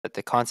but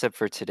the concept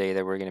for today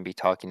that we're going to be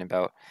talking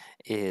about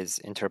is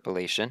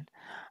interpolation.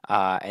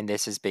 And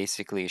this is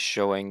basically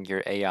showing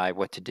your AI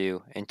what to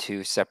do in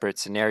two separate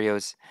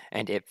scenarios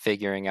and it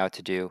figuring out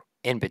to do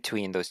in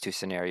between those two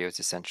scenarios,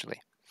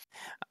 essentially.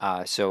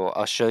 So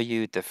I'll show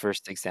you the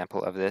first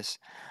example of this,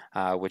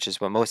 which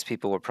is what most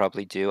people will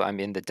probably do.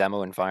 I'm in the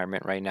demo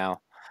environment right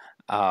now,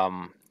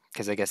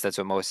 because I guess that's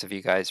what most of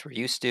you guys were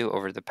used to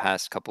over the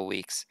past couple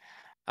weeks.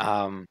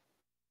 Um,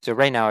 so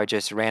right now, I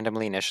just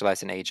randomly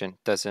initialize an agent,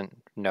 doesn't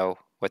know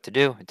what to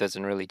do, it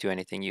doesn't really do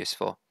anything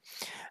useful.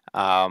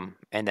 And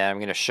then I'm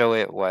going to show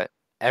it what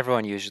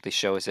everyone usually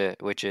shows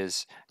it, which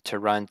is to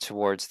run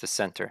towards the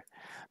center.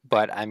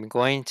 But I'm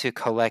going to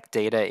collect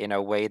data in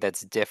a way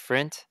that's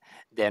different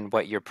than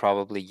what you're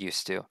probably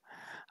used to.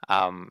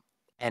 Um,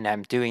 and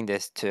I'm doing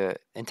this to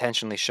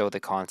intentionally show the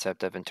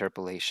concept of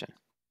interpolation.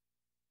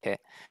 Okay,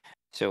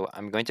 so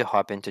I'm going to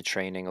hop into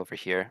training over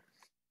here.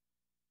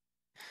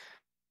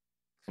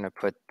 I'm going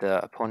to put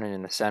the opponent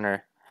in the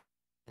center.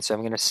 And so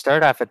I'm going to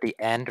start off at the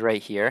end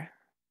right here.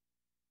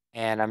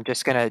 And I'm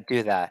just going to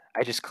do that.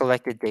 I just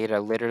collected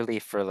data literally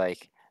for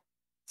like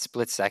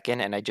split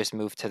second and I just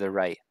moved to the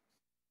right.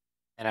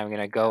 And I'm going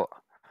to go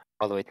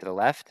all the way to the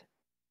left.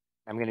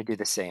 I'm going to do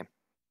the same,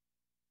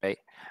 right?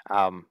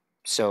 Um,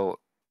 so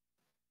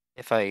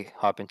if I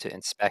hop into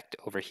inspect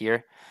over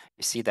here,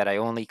 you see that I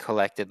only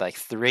collected like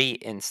 3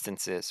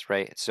 instances,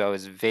 right? So I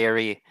was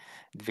very,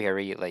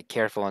 very like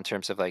careful in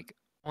terms of like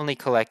only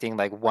collecting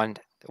like one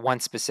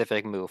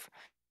specific move,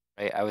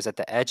 right? I was at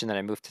the edge and then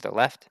I moved to the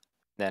left.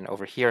 Then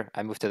over here,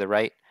 I moved to the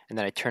right and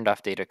then I turned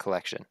off data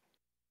collection.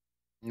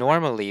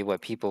 Normally,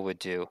 what people would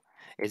do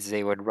is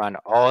they would run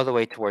all the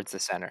way towards the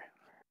center,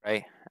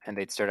 right? And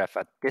they'd start off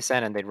at this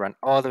end and they'd run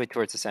all the way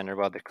towards the center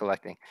while they're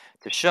collecting.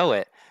 To show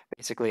it,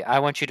 basically, I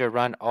want you to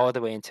run all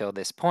the way until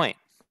this point.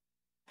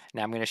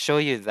 Now, I'm going to show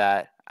you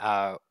that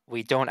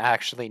we don't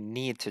actually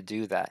need to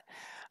do that.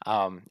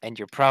 And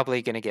you're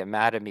probably going to get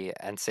mad at me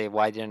and say,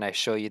 why didn't I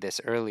show you this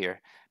earlier?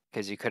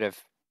 Because you could have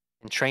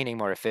been training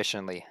more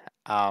efficiently.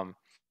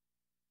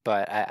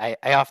 But I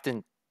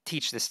often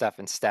teach this stuff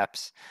in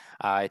steps.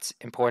 It's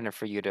important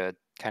for you to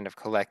kind of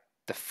collect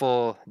the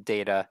full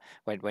data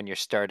when you're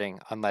starting,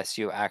 unless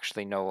you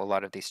actually know a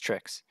lot of these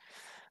tricks.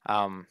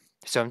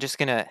 So I'm just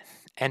going to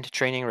end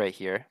training right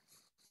here.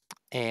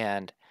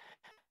 And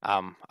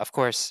of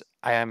course,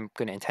 I am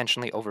going to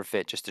intentionally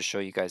overfit just to show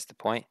you guys the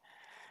point.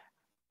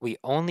 We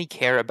only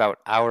care about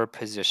our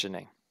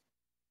positioning,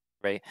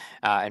 right?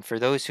 And for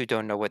those who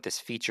don't know what this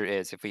feature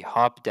is, if we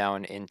hop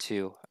down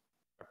into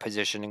our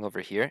positioning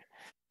over here,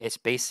 it's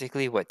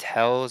basically what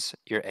tells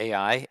your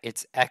AI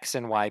its X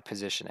and Y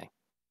positioning.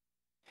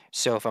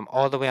 So if I'm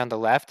all the way on the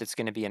left, it's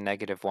going to be a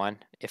 -1.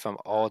 If I'm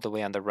all the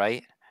way on the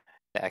right,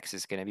 the X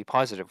is going to be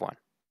 +1.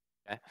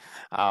 Okay?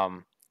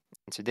 And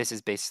so this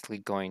is basically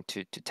going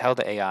to tell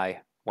the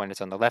AI when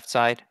it's on the left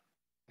side.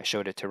 I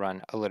showed it to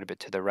run a little bit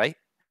to the right.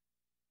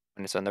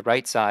 When it's on the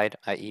right side,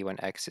 i.e.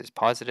 when X is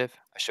positive,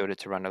 I showed it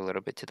to run a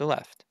little bit to the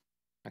left.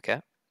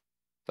 Okay?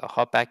 So I'll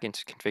hop back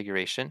into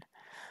configuration.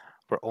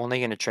 We're only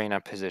going to train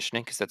on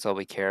positioning because that's all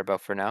we care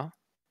about for now.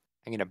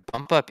 I'm going to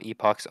bump up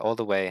epochs all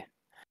the way.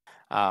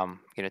 I'm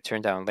going to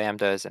turn down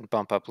lambdas and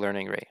bump up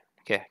learning rate.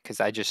 Okay, because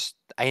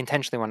I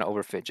intentionally want to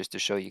overfit just to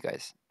show you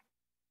guys.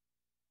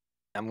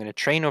 I'm going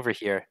to train over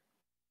here,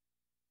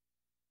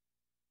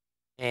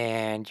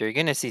 and you're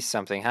going to see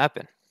something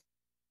happen.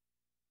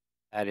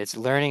 That it's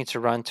learning to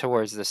run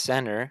towards the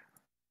center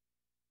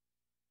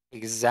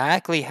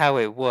exactly how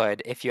it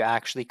would if you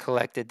actually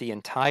collected the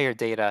entire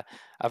data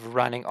of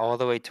running all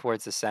the way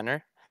towards the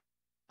center.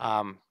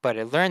 But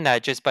it learned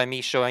that just by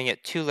me showing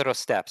it 2 little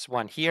steps,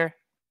 one here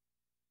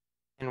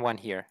and one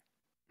here.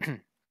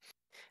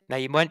 Now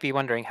you might be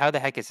wondering, how the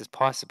heck is this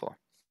possible?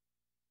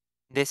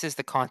 This is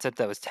the concept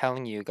that I was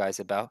telling you guys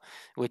about,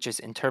 which is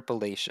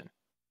interpolation.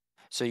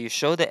 So you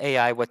show the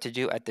AI what to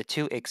do at the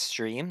two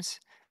extremes,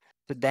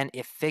 but then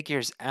it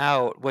figures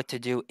out what to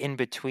do in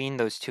between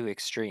those two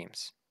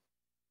extremes.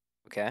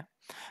 Okay?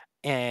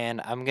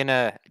 And I'm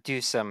gonna do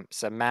some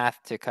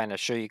math to kind of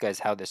show you guys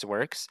how this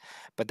works.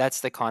 But that's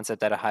the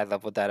concept at a high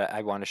level that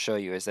I want to show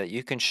you, is that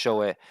you can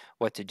show it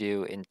what to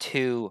do in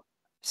two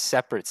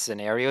separate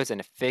scenarios and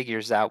it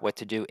figures out what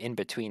to do in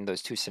between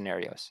those two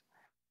scenarios.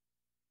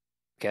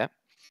 Okay.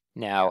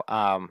 Now,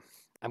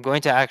 I'm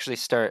going to actually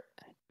start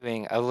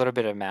doing a little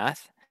bit of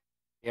math.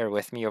 Bear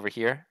with me over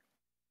here.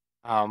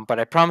 But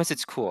I promise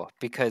it's cool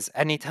because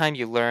anytime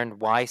you learn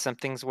why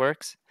something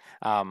works,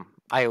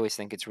 I always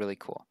think it's really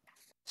cool.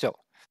 So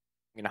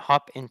I'm going to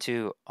hop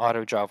into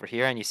auto draw over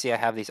here, and you see I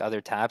have these other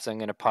tabs. I'm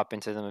going to pop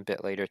into them a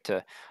bit later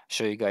to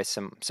show you guys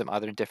some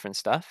other different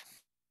stuff.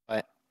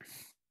 But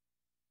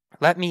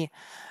let me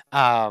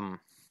um,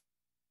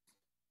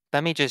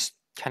 let me just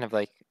kind of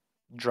like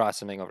draw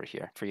something over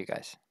here for you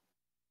guys.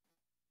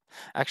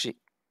 Actually,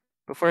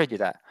 before I do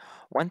that,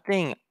 one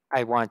thing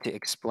I want to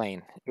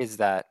explain is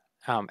that,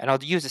 and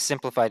I'll use a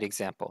simplified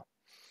example.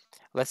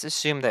 Let's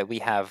assume that we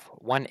have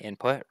one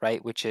input,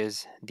 right, which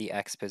is the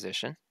X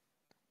position.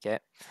 Okay.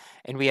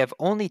 And we have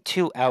only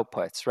two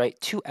outputs, right?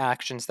 Two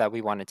actions that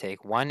we want to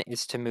take. One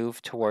is to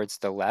move towards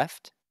the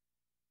left,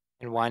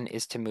 and one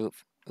is to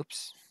move,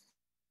 oops,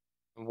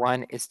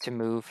 one is to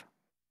move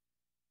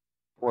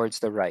towards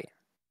the right.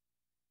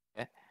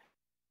 Okay.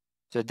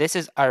 So this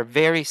is our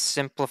very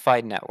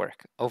simplified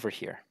network over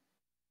here.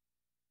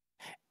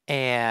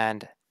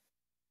 And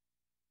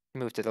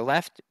move to the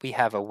left, we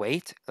have a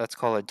weight, let's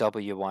call it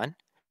W1.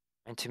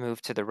 And to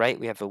move to the right,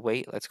 we have a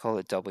weight, let's call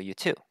it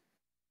W2.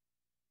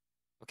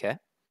 Okay.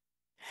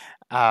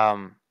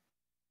 Um,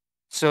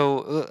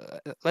 so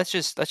let's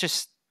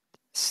just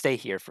stay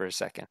here for a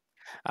second.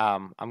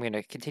 I'm going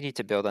to continue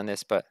to build on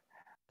this, but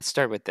let's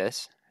start with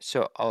this.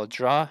 So I'll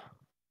draw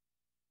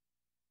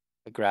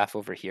a graph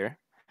over here,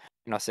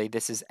 and I'll say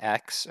this is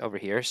X over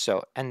here.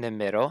 So in the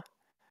middle,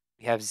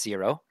 we have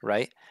 0,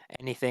 right?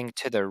 Anything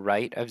to the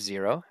right of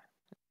 0,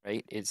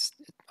 right, is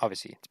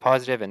obviously it's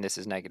positive, and this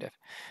is negative,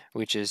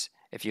 which is,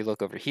 if you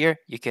look over here,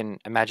 you can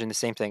imagine the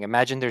same thing.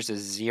 Imagine there's a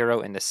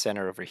 0 in the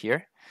center over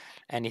here.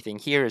 Anything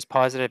here is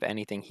positive,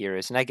 anything here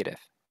is negative.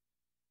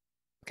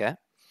 Okay.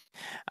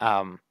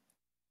 Um,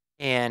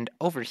 and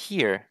over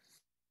here,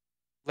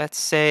 let's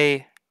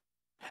say,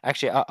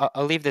 actually,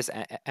 I'll leave this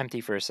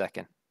empty for a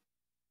second.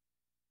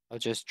 I'll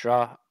just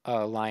draw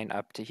a line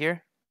up to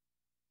here,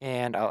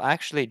 and I'll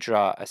actually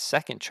draw a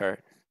second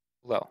chart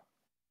below,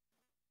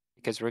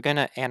 because we're going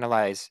to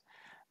analyze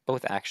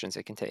both actions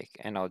it can take.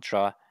 And I'll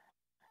draw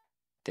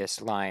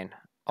this line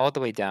all the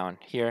way down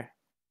here.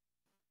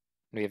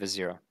 We have a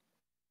 0.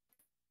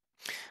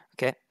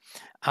 Okay.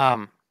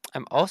 I'm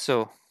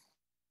also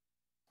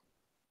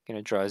going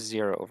to draw a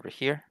 0 over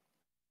here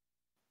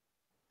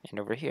and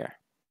over here.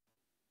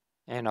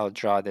 And I'll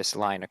draw this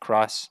line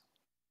across.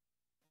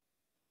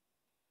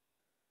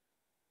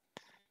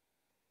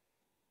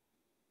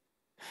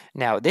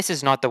 Now, this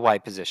is not the y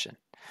position.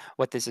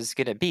 What this is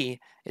going to be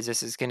is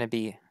this is going to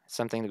be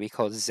something that we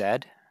call z,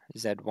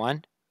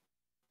 z1,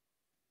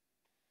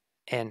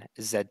 and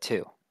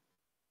z2.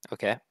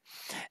 Okay.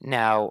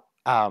 Now,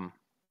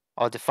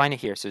 I'll define it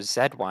here. So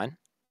z1,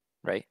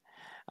 right?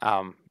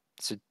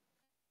 So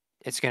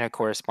it's going to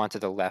correspond to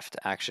the left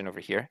action over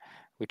here,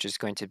 which is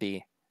going to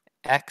be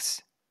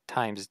x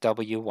times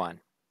w1.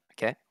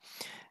 Okay.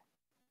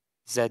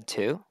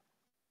 z2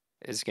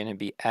 is going to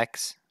be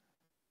x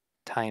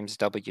times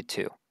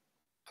w2.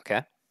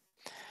 Okay.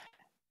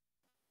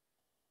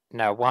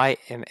 Now, why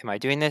am I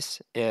doing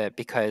this?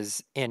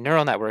 Because in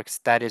neural networks,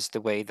 that is the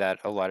way that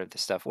a lot of the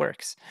stuff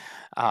works,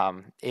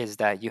 is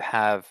that you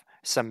have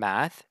some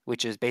math,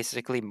 which is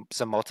basically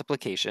some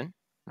multiplication,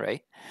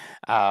 right?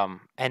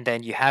 And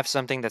then you have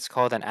something that's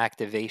called an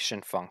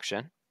activation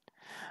function.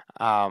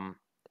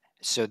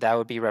 So that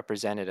would be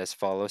represented as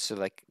follows. So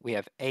like we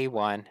have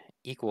A1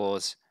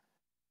 equals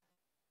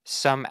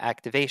some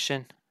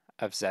activation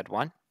of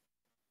Z1,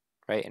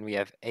 right? And we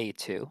have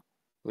A2,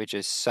 which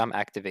is some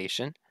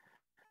activation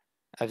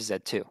of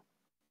Z2.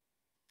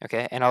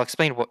 Okay, and I'll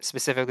explain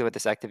specifically what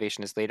this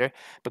activation is later.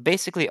 But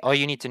basically, all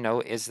you need to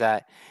know is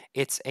that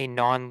it's a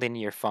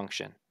nonlinear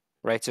function,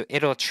 right? So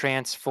it'll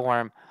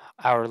transform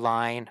our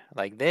line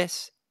like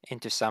this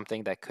into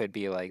something that could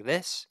be like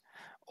this,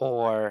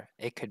 or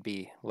it could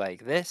be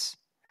like this,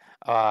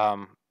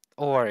 um,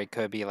 or it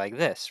could be like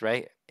this,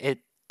 right?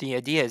 The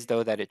idea is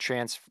though that it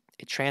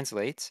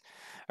translates,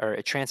 or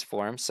it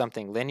transforms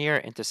something linear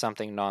into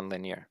something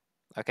nonlinear.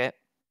 Okay,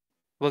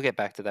 we'll get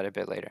back to that a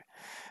bit later.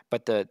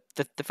 But the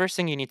first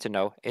thing you need to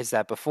know is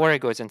that before it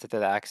goes into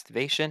the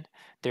activation,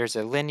 there's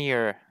a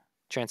linear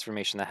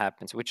transformation that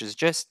happens, which is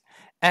just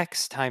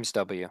x times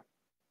w.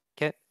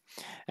 Okay,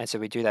 and so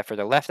we do that for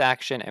the left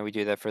action, and we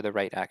do that for the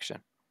right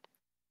action.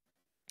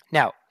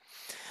 Now,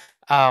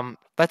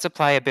 let's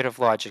apply a bit of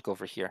logic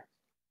over here.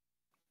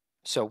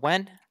 So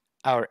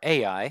our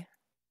AI,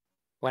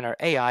 when our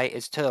AI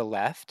is to the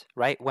left,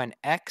 right, when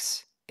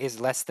x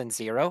is less than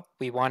 0,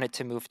 we want it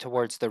to move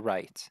towards the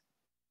right,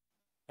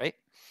 right?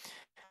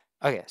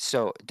 Okay,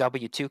 so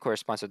W2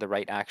 corresponds to the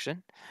right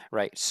action,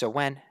 right? So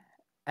when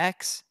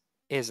x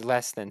is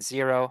less than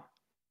 0,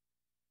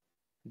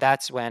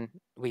 that's when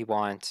we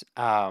want,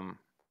 what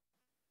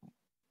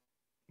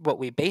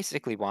we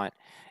basically want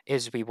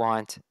is we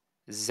want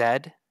z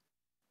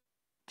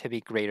to be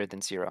greater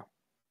than 0,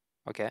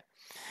 okay?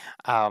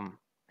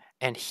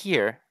 And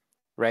here,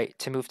 right,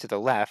 to move to the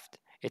left,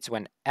 it's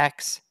when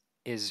x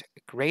is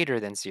greater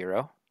than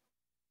 0.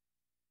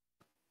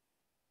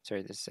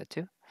 Sorry, this is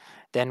Z2.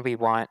 Then we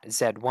want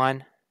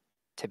Z1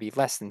 to be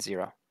less than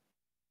 0.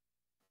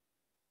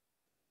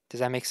 Does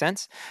that make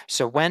sense?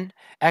 So when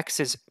x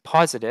is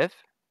positive,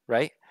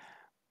 right?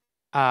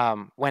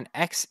 When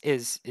x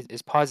is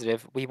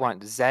positive, we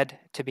want z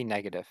to be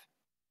negative.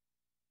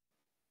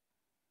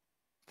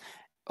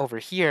 Over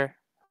here,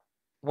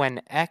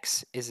 when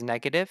x is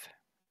negative,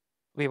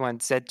 we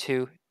want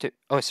z2 to,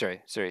 oh,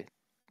 sorry.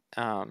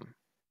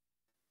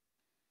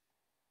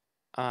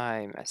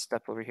 I messed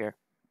up over here.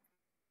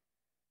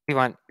 We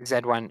want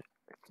z1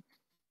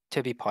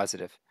 to be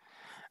positive.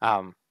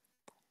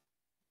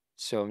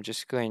 So I'm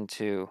just going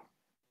to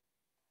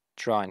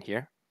draw in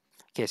here.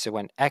 Okay, so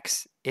when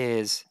x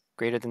is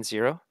greater than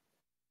 0,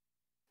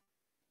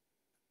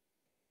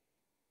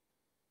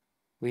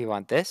 we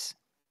want this.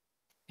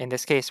 In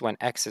this case, when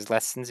x is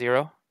less than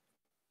 0,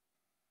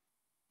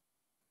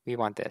 we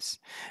want this.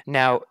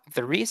 Now, um,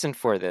 the reason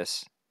for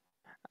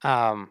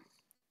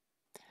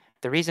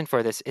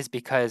this is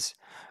because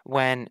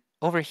when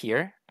over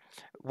here,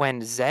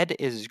 when z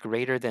is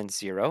greater than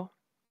 0,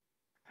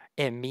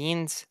 it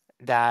means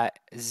that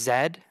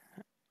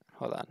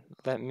hold on,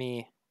 let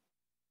me,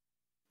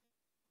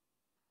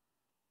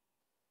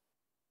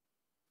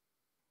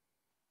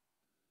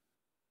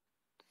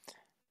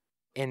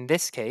 in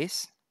this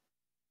case,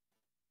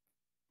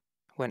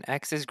 when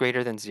x is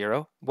greater than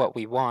 0, what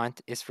we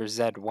want is for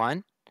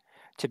z1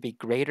 to be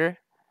greater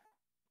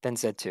than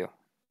z2.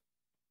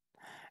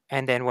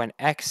 And then when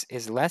x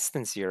is less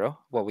than 0,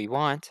 what we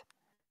want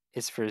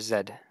is for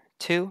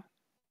z2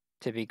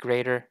 to be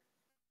greater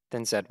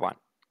than z1.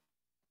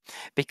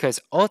 Because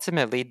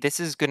ultimately, this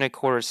is going to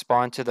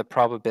correspond to the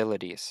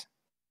probabilities.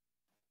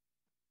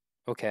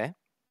 Okay?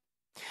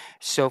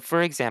 So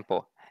for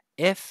example,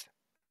 if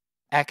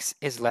x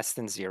is less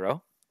than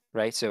 0,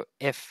 right? So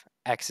if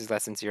x is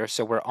less than 0,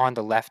 so we're on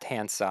the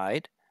left-hand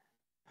side,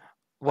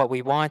 what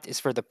we want is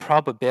for the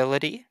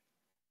probability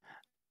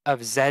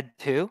of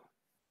z2,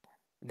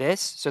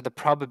 so the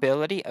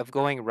probability of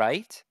going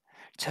right,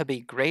 to be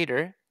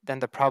greater than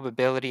the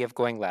probability of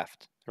going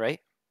left, right?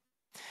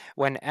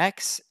 When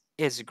x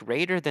is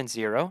greater than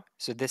 0,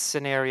 so this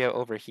scenario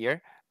over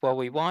here, what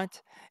we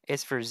want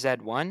is for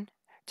z1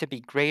 to be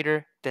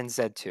greater than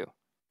z2,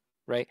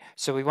 right?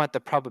 So we want the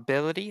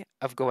probability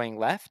of going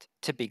left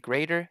to be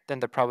greater than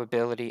the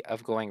probability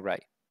of going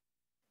right,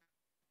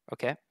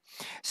 okay?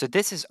 So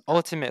this is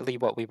ultimately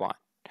what we want.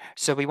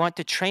 So we want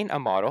to train a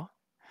model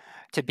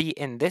to be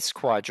in this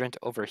quadrant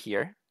over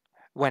here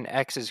when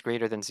x is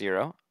greater than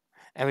 0,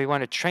 and we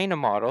want to train a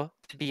model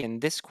to be in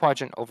this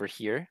quadrant over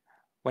here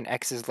when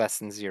x is less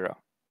than 0,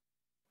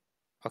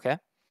 okay?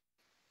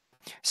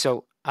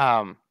 So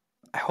I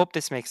hope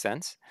this makes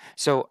sense.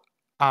 So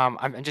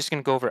I'm just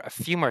going to go over a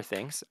few more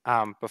things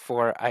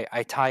before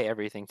I tie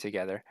everything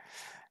together.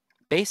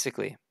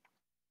 Basically,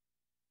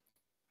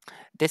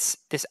 this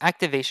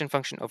activation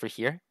function over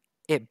here,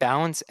 it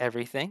bounds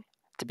everything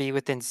to be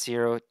within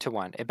 0 to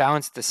 1. It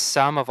bounds the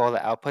sum of all the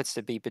outputs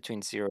to be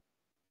between 0,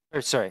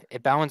 or sorry,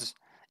 it bounds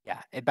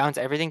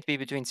everything to be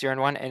between 0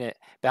 and 1, and it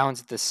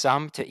bounds the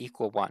sum to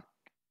equal 1.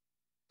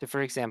 So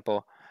for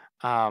example,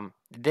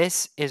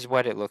 this is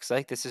what it looks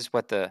like. This is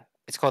what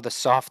it's called the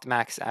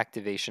softmax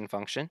activation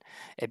function.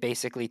 It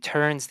basically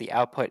turns the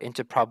output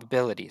into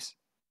probabilities,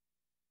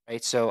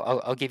 right? So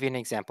I'll give you an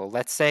example.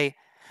 Let's say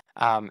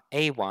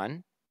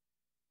A1,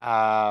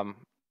 um,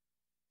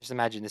 just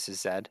imagine this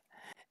is Z,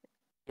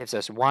 gives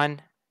us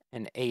 1,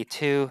 and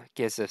A2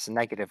 gives us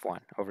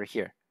 -1 over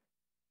here.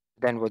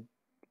 Then we'll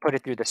put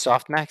it through the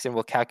softmax and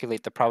we'll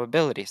calculate the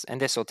probabilities.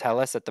 And this will tell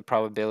us that the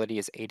probability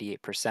is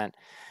 88%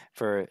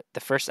 for the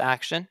first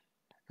action,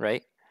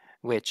 right?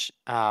 Which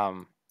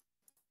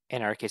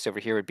in our case over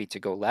here would be to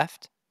go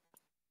left.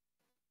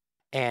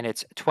 And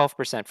it's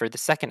 12% for the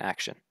second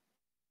action,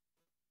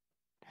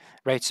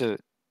 right? So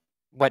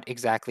what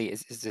exactly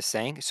is this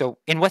saying? So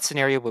in what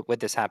scenario would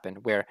this happen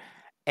where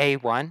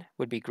A1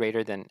 would be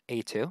greater than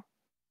A2?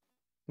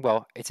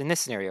 Well, it's in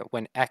this scenario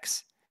when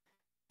x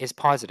is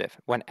positive.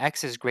 When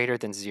x is greater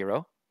than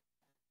 0,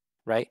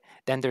 right,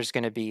 then there's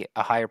going to be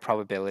a higher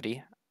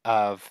probability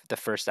of the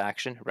first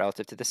action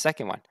relative to the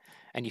second one.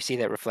 And you see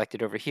that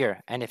reflected over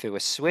here. And if it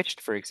was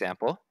switched, for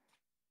example,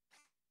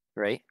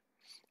 right,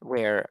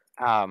 where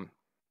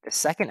the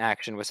second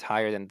action was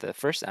higher than the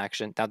first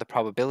action, now the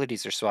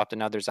probabilities are swapped, and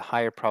now there's a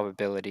higher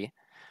probability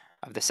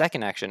of the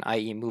second action,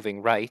 i.e.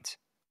 moving right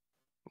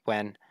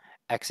when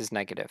x is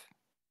negative.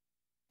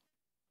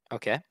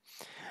 Okay.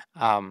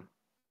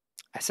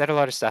 I said a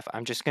lot of stuff.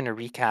 I'm just going to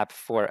recap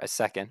for a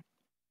second.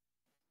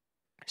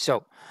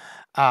 So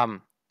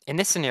in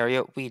this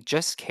scenario, we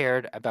just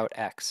cared about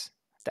x,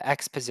 the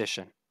x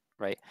position,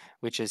 right?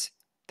 Which is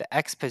the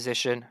x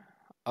position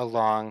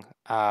along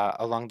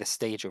the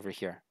stage over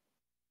here.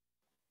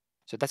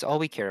 So that's all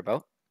we care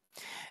about.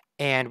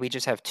 And we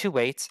just have two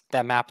weights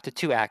that map to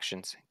two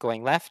actions,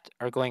 going left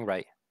or going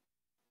right.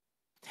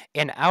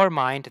 In our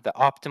mind, the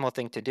optimal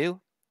thing to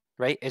do,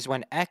 right, is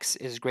when x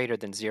is greater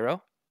than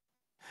 0,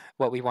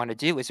 what we want to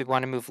do is we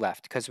want to move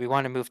left because we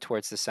want to move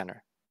towards the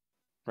center,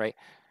 right?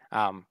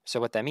 So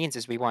what that means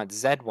is we want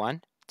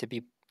z1 to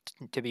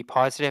be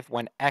positive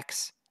when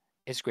x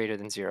is greater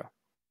than 0.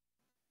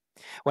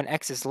 When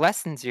x is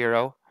less than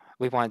 0,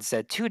 we want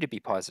z2 to be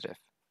positive,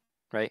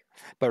 right?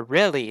 But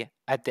really,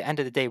 at the end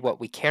of the day, what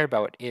we care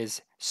about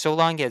is so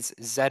long as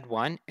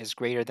z1 is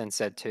greater than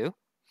z2,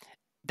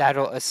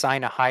 that'll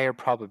assign a higher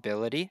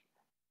probability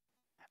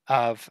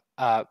of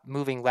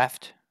moving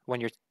left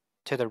when you're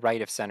to the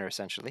right of center,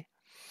 essentially.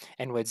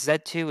 And when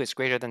z2 is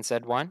greater than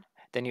z1,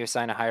 then you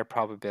assign a higher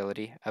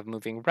probability of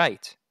moving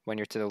right when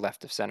you're to the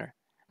left of center,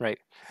 right?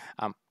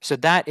 So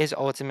that is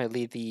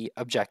ultimately the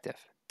objective.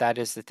 That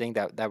is the thing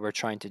that we're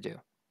trying to do.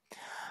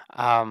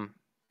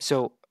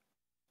 So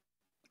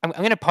I'm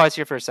going to pause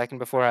here for a second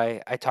before I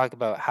talk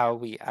about how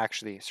we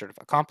actually sort of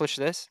accomplish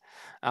this.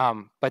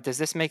 But does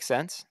this make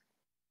sense?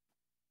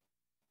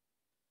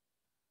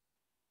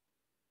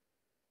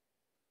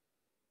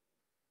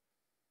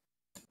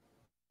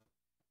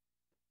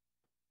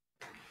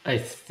 I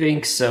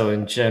think so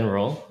in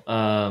general.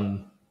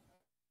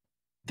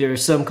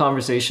 There's some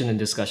conversation and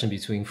discussion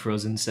between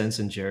Frozen Sense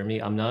and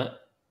Jeremy. I'm not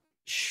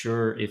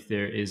sure if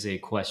there is a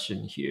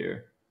question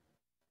here.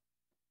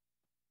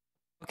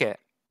 Okay,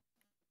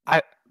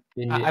 I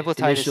I will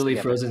tie this Initially,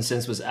 together. Frozen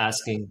Sense was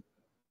asking,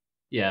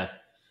 yeah,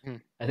 Hmm.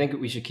 I think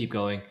we should keep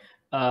going.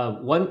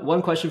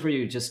 One question for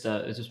you, just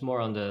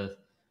more on the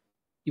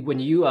when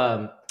you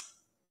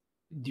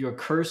your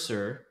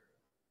cursor.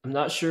 I'm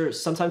not sure.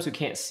 Sometimes we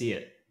can't see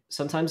it.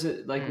 Sometimes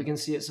we Hmm. can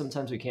see it.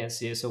 Sometimes we can't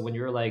see it. So when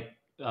you're like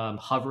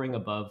hovering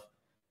above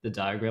the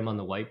diagram on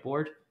the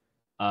whiteboard,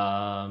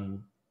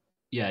 um,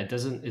 yeah, it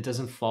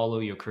doesn't follow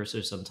your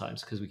cursor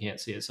sometimes because we can't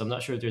see it. So I'm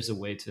not sure if there's a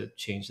way to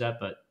change that,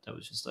 but that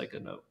was just like a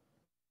note.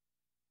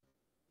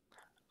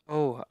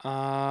 Oh,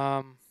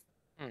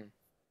 hmm.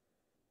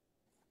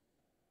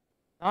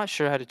 Not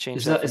sure how to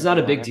change It's that, not if it's I'm not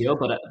a being big honest. deal,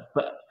 but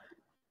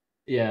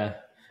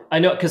yeah, I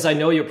know because I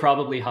know you're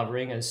probably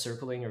hovering and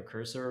circling your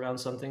cursor around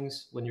some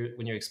things when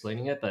you're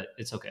explaining it, but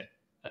it's okay.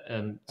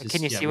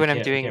 Can you Just yeah, see we what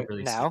I'm can't doing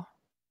really see. now?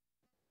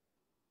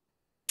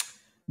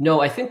 No,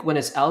 I think when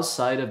it's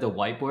outside of the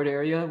whiteboard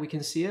area, we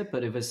can see it.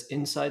 But if it's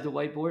inside the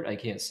whiteboard, I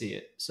can't see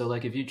it. So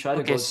like if you try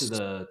to Okay, go to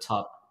the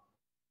top,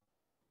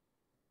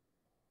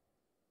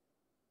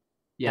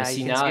 yeah, now you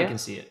see can now see I it. can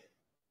see it.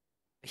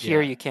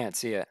 Here Yeah, you can't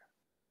see it.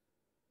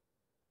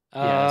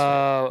 yeah, that's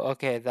right. Oh,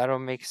 okay, that'll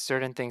make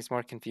certain things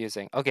more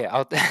confusing. Okay,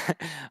 I'll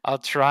I'll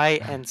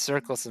try and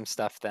circle some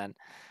stuff then.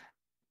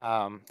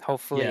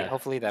 Hopefully, Yeah,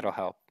 hopefully that'll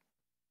help.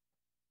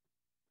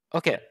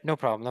 Okay, yeah. no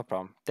problem, no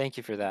problem. Thank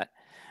you for that.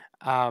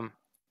 Um,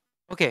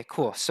 okay,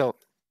 cool. So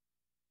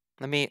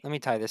let me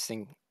tie this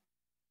thing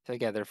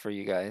together for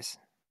you guys.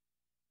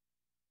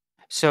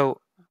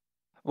 So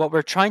what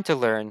we're trying to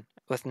learn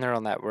with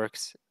neural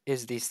networks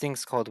is these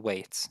things called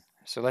weights.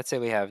 So let's say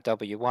we have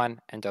W1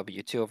 and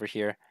W2 over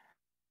here.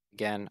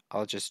 Again,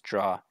 I'll just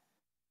draw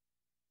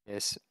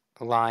this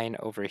line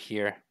over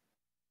here.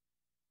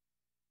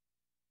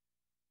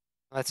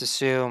 Let's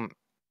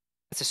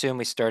assume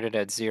we started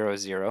at 0,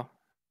 0,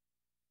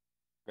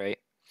 right?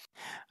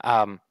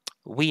 Um,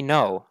 we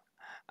know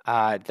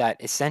that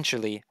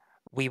essentially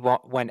we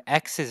want when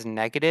x is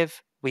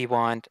negative, we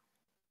want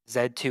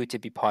z2 to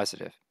be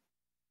positive.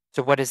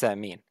 So what does that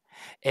mean?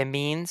 It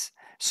means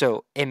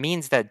it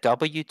means that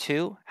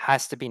w2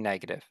 has to be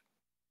negative,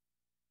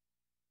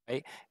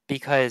 right?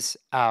 Because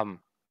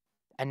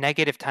a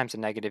negative times a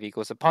negative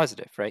equals a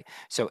positive, right?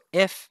 So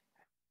if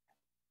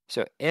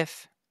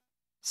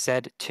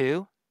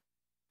z2,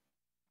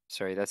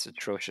 sorry, that's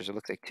atrocious. It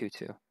looks like 2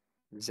 2.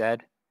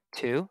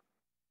 Z2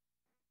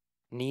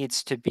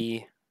 needs to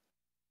be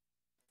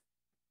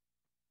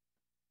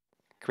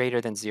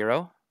greater than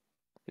 0,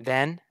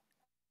 then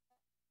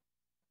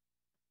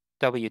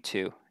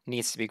W2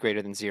 needs to be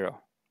greater than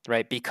 0,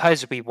 right?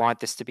 Because we want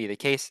this to be the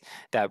case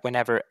that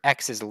whenever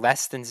x is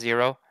less than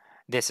 0,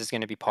 this is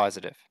going to be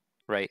positive,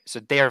 right? So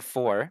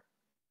therefore,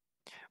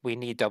 we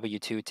need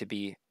W2 to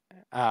be,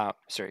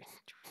 sorry,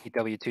 we need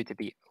W2 to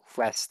be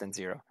less than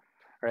 0,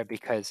 right?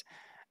 Because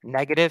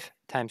negative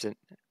times a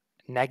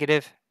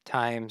negative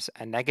times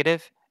a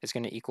negative is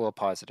going to equal a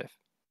positive,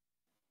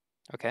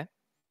 okay?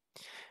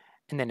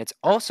 And then it's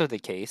also the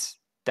case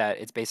that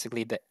it's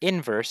basically the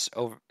inverse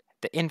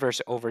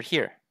over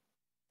here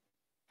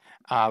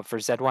for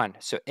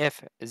Z1. So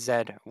if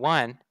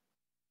Z1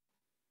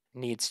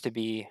 needs to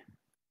be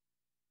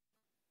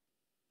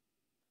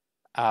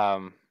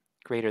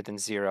greater than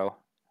 0,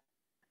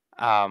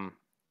 um,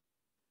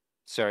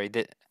 sorry,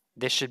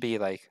 this should be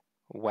like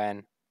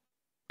when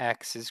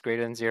x is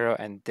greater than 0,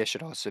 and this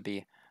should also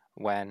be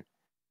when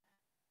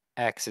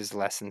x is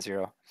less than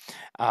 0.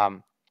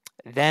 Um,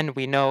 then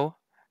we know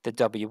that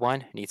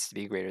W1 needs to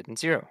be greater than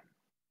 0,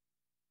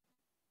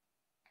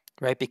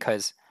 right?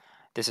 Because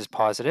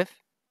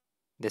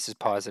this is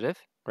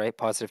positive, right?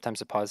 Positive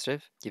times a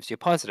positive gives you a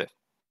positive.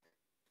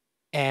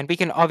 And we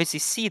can obviously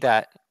see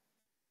that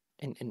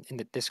in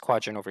this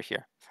quadrant over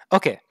here.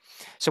 Okay,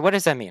 so what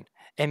does that mean?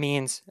 It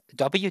means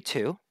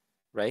W2,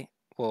 right?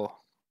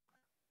 Well,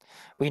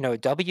 we know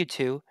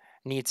W2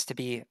 needs to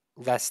be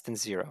less than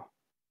 0.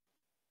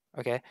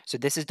 Okay, so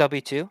this is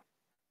W2.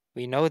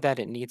 We know that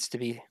it needs to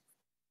be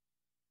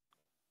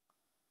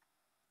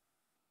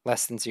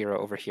less than 0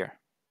 over here.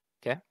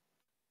 Okay,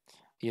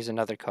 use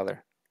another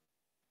color.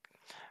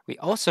 We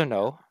also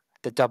know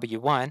that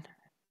W1,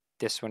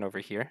 this one over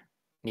here,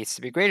 needs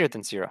to be greater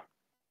than 0,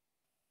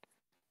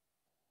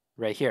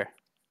 right here.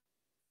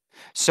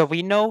 So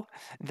we know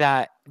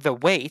that the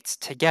weights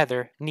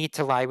together need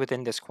to lie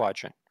within this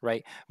quadrant,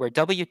 right? Where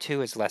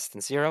W2 is less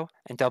than 0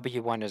 and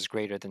W1 is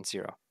greater than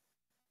 0.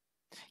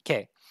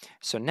 Okay,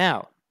 so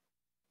now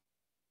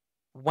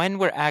when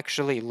we're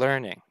actually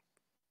learning,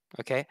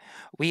 okay,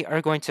 we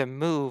are going to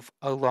move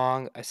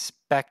along a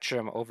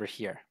spectrum over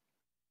here.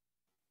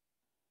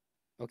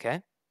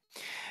 Okay.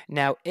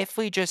 Now, if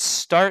we just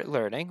start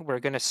learning, we're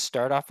going to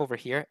start off over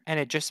here and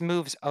it just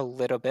moves a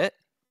little bit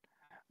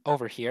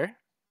over here,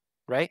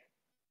 right?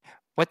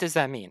 What does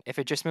that mean? If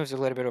it just moves a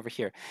little bit over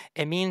here,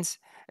 it means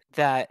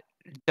that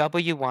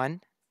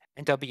W1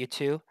 and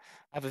W2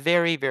 have a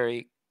very,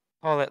 very,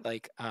 call it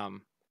like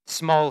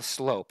small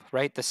slope,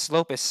 right? The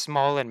slope is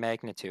small in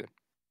magnitude.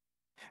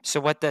 So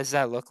what does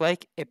that look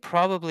like? It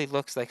probably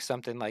looks like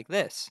something like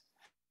this,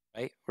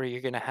 right? Where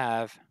you're going to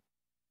have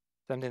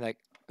something like,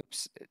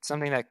 oops,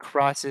 something that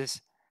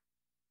crosses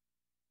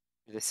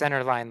the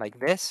center line like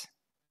this,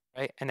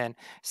 right? And then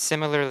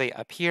similarly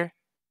up here,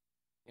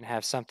 you can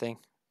have something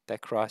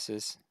that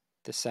crosses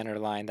the center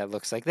line that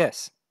looks like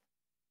this.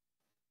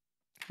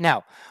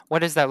 Now, what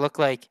does that look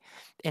like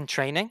in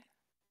training?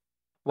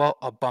 Well,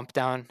 I'll bump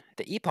down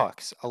the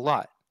epochs a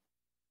lot.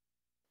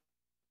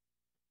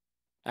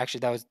 Actually,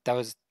 that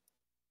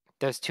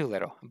was too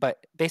little,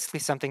 but basically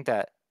something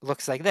that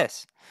looks like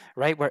this,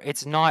 right? Where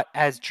it's not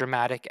as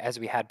dramatic as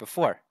we had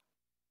before.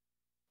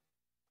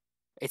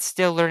 It's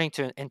still learning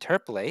to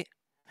interpolate,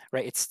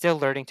 right? It's still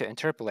learning to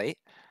interpolate,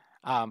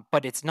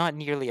 but it's not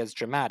nearly as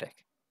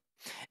dramatic.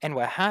 And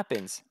what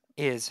happens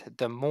is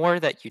the more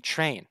that you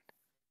train,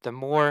 the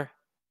more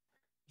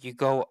you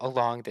go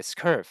along this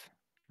curve,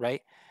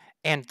 right?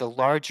 And the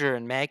larger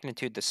in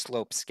magnitude the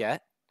slopes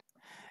get,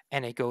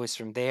 and it goes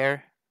from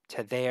there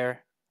to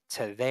there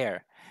to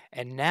there.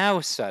 And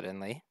now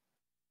suddenly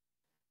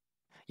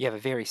you have a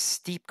very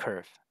steep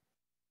curve.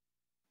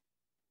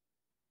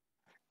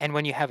 And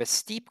when you have a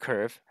steep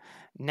curve,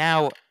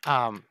 now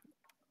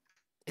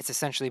it's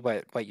essentially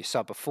what you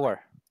saw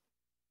before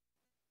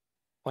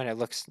when it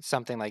looks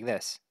something like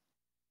this,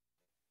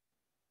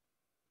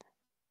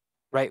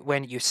 right?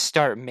 When you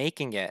start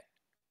making it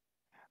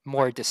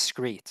more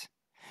discrete.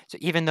 So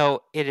even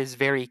though it is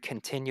very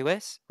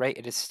continuous, right?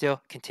 It is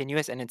still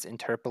continuous and it's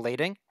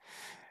interpolating.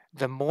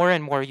 The more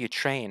and more you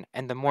train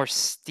and the more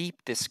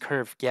steep this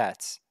curve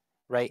gets,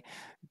 right?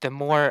 The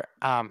more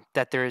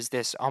that there is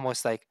this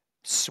almost like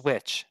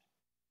switch,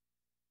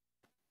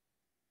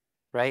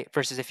 right?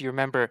 Versus if you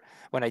remember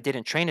when I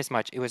didn't train as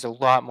much, it was a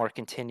lot more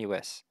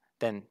continuous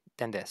than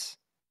this.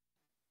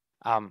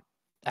 Um,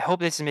 I hope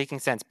this is making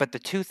sense. But the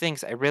two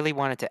things I really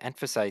wanted to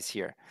emphasize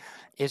here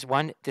is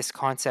one, this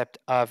concept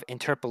of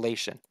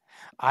interpolation.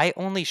 I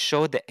only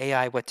showed the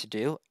AI what to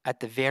do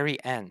at the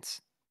very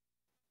ends,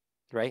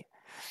 right?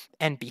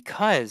 And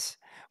because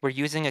we're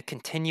using a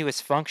continuous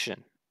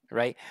function,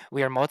 right?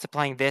 We are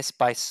multiplying this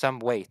by some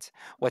weight.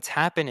 What's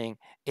happening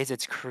is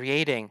it's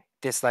creating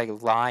this like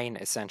line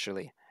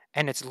essentially,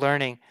 and it's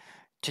learning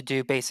to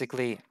do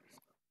basically.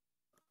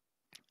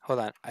 Hold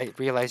on, I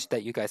realized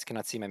that you guys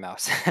cannot see my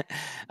mouse,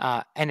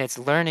 and it's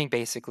learning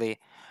basically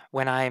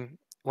when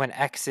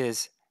x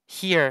is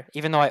here,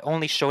 even though I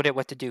only showed it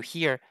what to do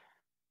here,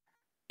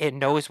 it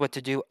knows what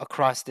to do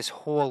across this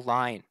whole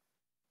line,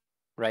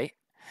 right?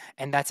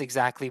 And that's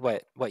exactly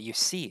what you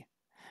see,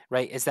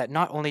 right? Is that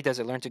not only does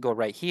it learn to go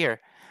right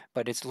here,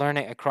 but it's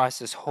learning across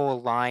this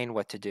whole line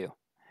what to do.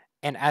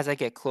 And as I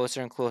get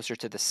closer and closer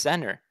to the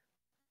center,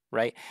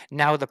 right,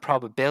 now the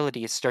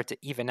probabilities start to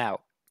even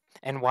out.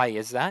 And why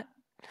is that?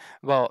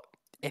 Well,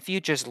 if you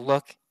just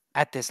look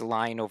at this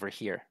line over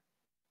here,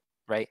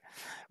 right,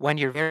 when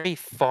you're very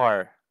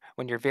far,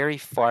 when you're very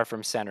far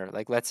from center,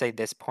 like let's say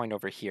this point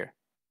over here,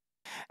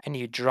 and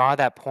you draw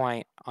that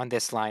point on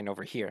this line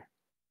over here,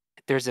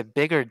 there's a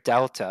bigger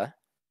delta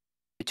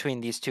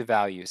between these two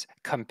values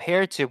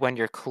compared to when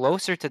you're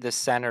closer to the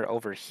center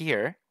over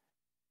here,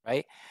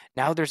 right?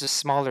 Now there's a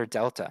smaller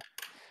delta.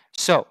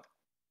 So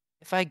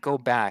if I go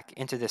back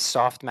into this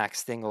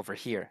softmax thing over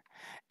here,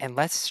 and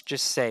let's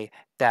just say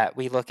that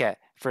we look at,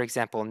 for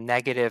example,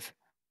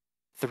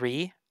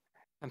 -3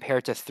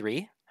 compared to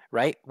 3,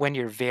 right? When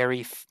you're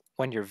very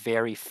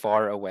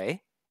far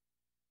away,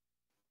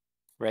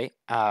 right?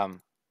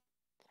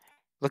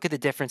 Look at the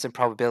difference in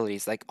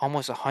probabilities, like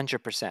almost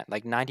 100%,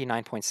 like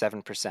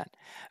 99.7%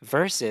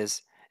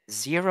 versus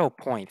zero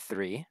point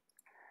 0.3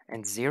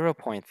 and zero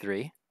point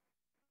 0.3.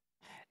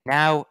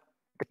 Now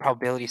the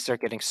probabilities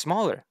start getting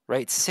smaller,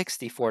 right?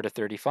 64 to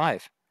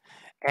 35.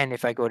 And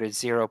if I go to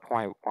zero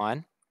point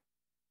 0.1,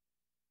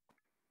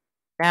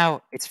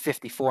 now it's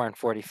 54 and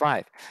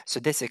 45. So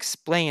this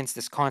explains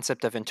this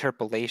concept of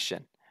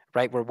interpolation,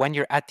 right? Where when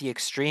you're at the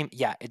extreme,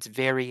 yeah, it's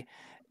very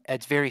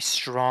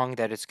strong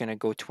that it's going to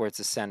go towards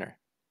the center.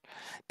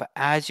 But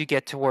as you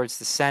get towards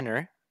the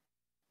center,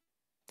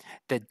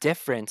 the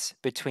difference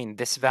between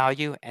this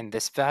value and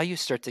this value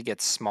start to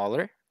get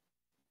smaller.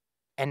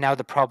 And now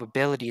the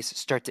probabilities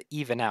start to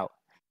even out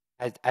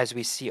as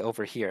we see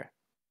over here.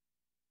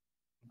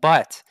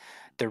 But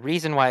the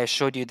reason why I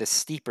showed you the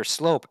steeper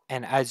slope,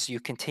 and as you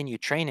continue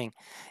training,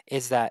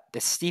 is that the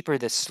steeper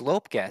the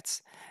slope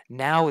gets,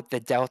 now the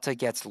delta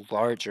gets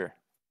larger.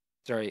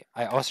 Sorry,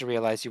 I also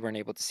realized you weren't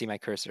able to see my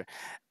cursor.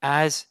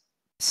 As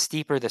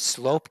steeper the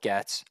slope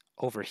gets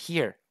over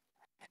here,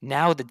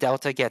 now the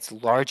delta gets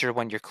larger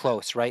when you're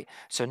close, right?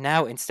 So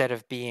now instead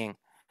of being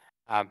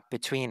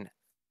between,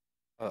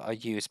 I'll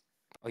use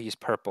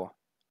purple.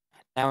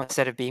 Now,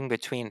 instead of being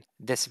between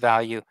this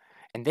value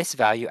and this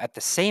value at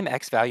the same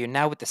x value,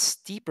 now with the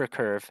steeper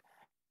curve,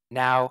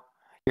 now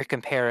you're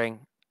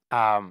comparing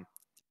um,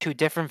 two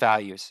different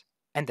values,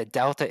 and the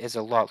delta is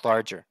a lot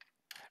larger,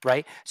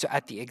 right? So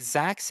at the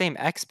exact same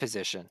x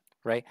position,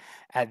 right?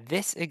 At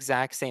this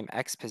exact same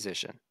x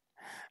position,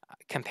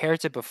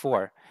 compared to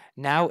before,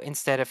 now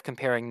instead of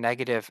comparing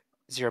negative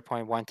zero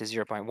point 0.1 to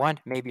zero point 0.1,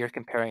 maybe you're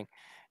comparing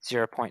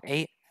zero point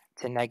 0.8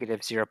 to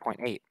negative zero point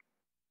 0.8,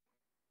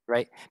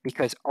 right?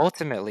 Because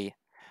ultimately,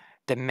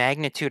 the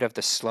magnitude of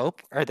the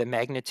slope or the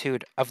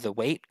magnitude of the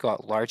weight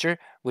got larger,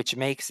 which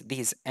makes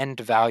these end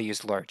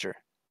values larger.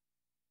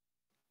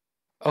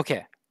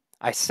 Okay,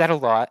 I said a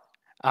lot.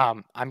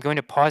 I'm going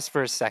to pause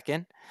for a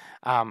second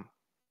um,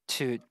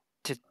 to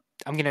to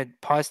I'm going to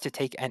pause to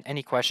take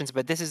any questions,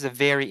 but this is a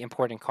very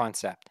important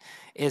concept,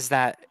 is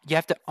that you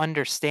have to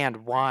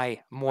understand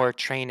why more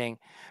training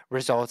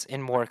results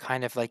in more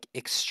kind of like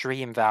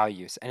extreme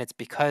values. And it's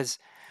because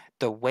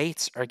the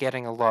weights are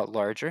getting a lot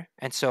larger.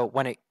 And so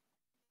when it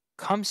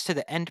comes to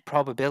the end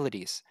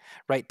probabilities,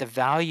 right, the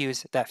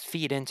values that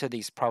feed into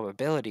these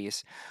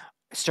probabilities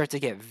start to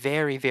get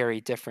very, very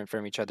different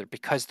from each other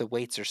because the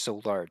weights are so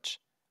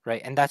large,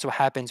 right? And that's what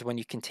happens when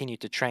you continue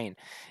to train,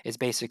 is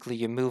basically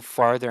you move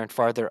farther and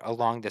farther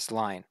along this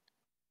line.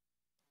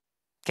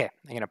 Okay,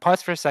 I'm going to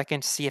pause for a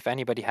second to see if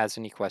anybody has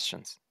any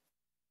questions.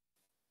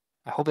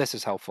 I hope this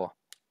is helpful.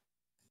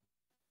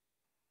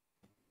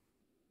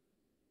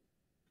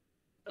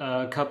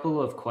 A couple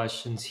of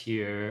questions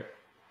here.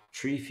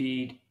 Tree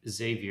Feed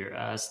Xavier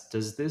asks,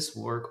 does this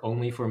work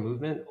only for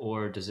movement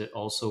or does it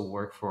also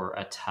work for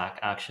attack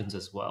actions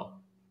as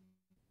well?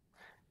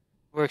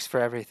 Works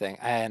for everything.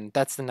 And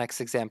that's the next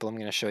example I'm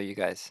going to show you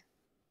guys.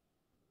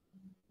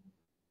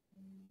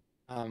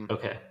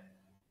 Okay.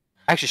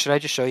 Actually, should I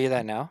just show you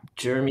that now?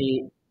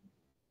 Jeremy,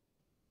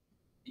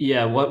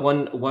 yeah,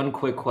 one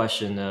quick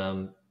question.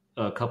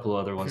 A couple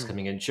other ones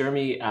coming in.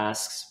 Jeremy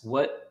asks,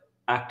 what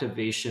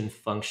activation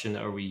function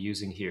are we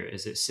using here?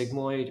 Is it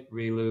sigmoid,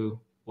 ReLU,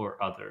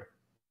 or other?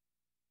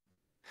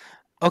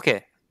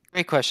 Okay,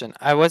 great question.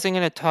 I wasn't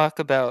going to talk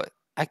about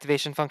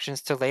activation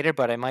functions till later,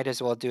 but I might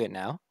as well do it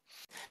now.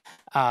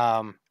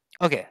 Um,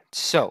 okay,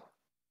 so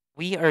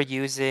we are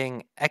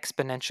using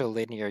exponential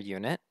linear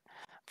unit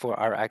for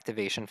our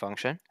activation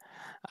function.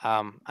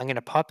 I'm going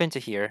to pop into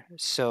here.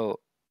 So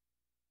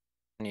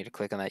I need to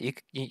click on that.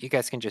 You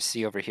guys can just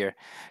see over here.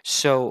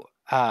 So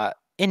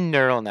in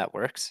neural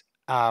networks,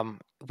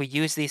 we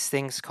use these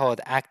things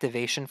called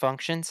activation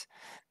functions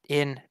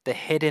in the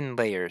hidden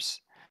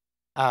layers.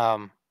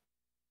 Um,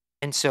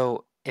 and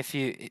so if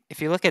you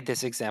look at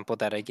this example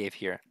that I gave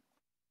here,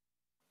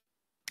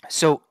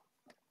 so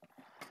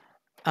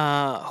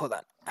hold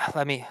on.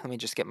 Let me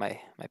just get my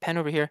pen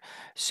over here.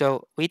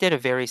 So we did a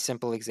very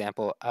simple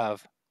example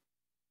of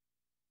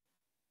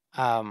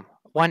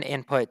one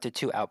input to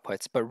two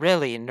outputs, but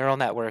really neural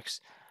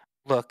networks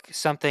look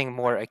something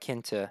more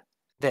akin to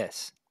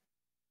this,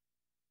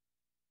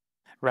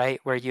 right?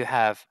 Where you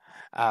have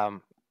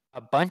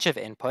a bunch of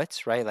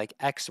inputs, right? Like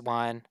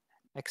x1,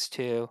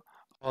 x2,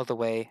 all the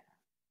way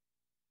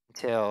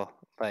until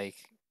like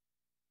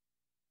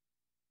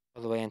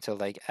all the way until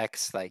like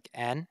x like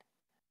n,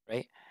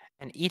 right?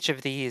 And each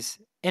of these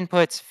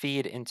inputs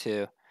feed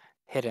into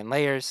hidden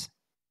layers,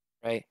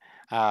 right?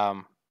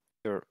 Um,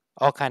 they're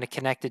all kind of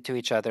connected to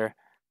each other.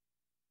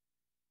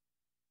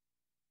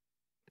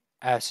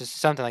 So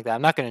something like that.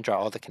 I'm not going to draw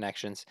all the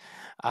connections,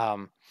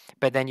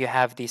 but then you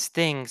have these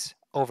things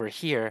over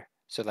here.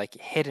 So like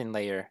hidden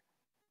layer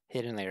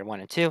 1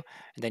 and 2, and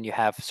then you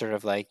have sort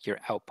of like your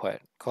output.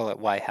 Call it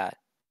y hat.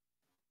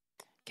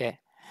 Okay,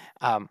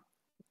 um,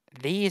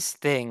 these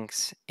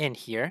things in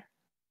here.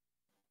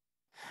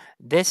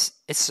 This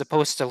is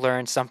supposed to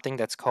learn something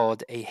that's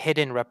called a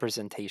hidden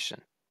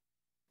representation,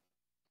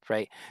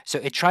 right? So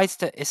it tries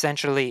to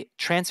essentially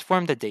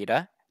transform the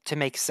data to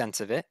make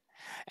sense of it.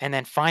 And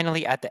then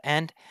finally, at the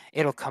end,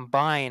 it'll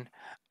combine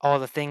all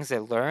the things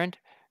it learned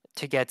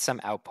to get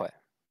some output.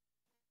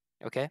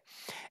 Okay.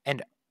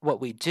 And what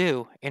we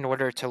do in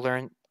order to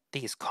learn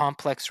these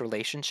complex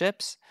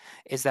relationships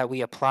is that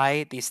we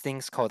apply these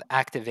things called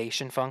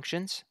activation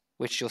functions,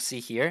 which you'll see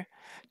here,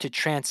 to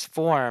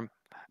transform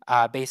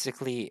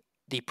basically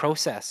the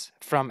process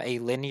from a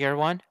linear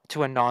one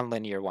to a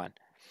nonlinear one.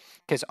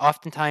 Because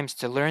oftentimes,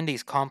 to learn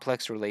these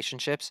complex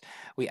relationships,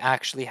 we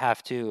actually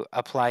have to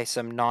apply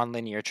some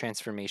nonlinear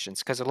transformations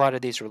because a lot of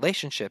these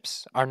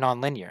relationships are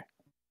nonlinear,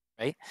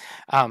 right?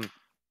 Um,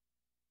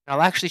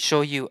 I'll actually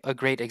show you a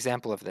great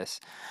example of this.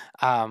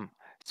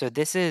 So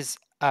this is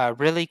a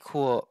really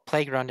cool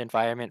playground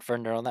environment for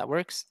neural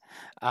networks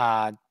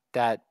that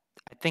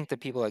I think the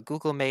people at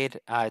Google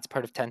made. It's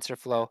part of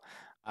TensorFlow,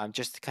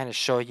 just to kind of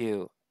show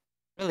you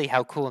really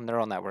how cool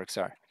neural networks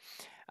are.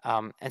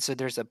 And so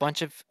there's a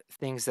bunch of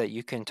things that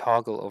you can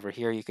toggle over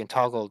here. You can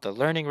toggle the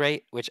learning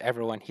rate, which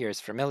everyone here is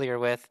familiar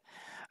with,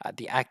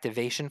 the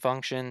activation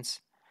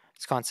functions,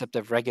 this concept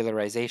of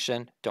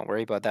regularization. Don't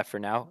worry about that for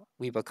now.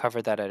 We will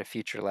cover that at a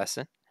future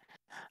lesson.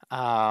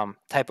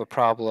 Type of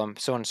problem,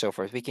 so on and so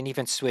forth. We can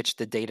even switch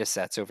the data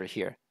sets over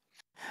here.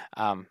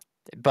 Um,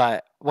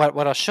 but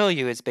what I'll show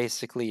you is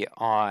basically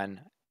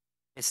on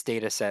this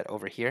data set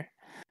over here,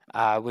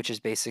 which is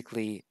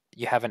basically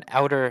you have an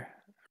outer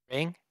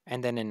ring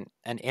and then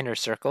an inner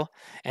circle.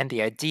 And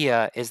the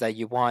idea is that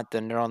you want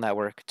the neural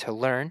network to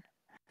learn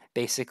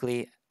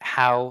basically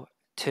how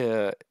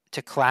to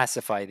to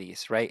classify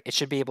these, right? It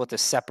should be able to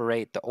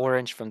separate the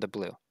orange from the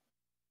blue.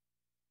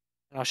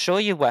 And I'll show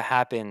you what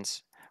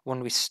happens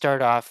when we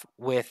start off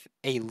with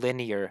a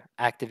linear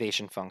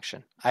activation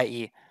function,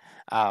 i.e.,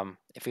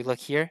 if we look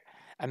here,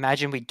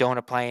 imagine we don't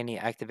apply any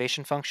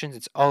activation functions.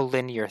 It's all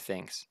linear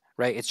things,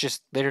 right? It's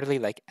just literally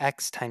like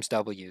x times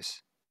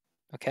w's,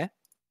 okay?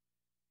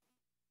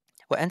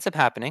 What ends up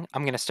happening,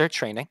 I'm going to start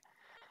training,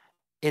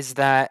 is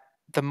that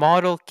the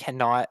model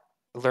cannot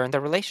learn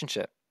the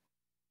relationship.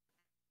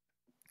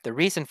 The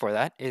reason for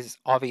that is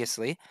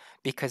obviously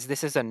because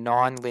this is a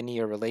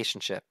non-linear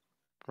relationship,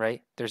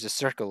 right? There's a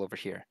circle over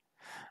here.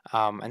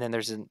 And then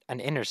there's an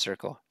inner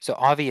circle. So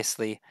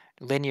obviously,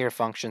 linear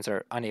functions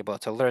are unable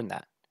to learn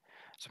that.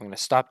 So I'm going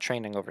to stop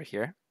training over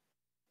here.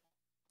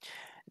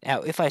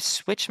 Now, if I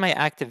switch my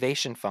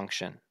activation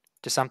function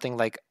to something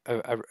like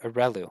a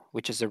ReLU,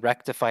 which is a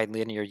rectified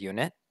linear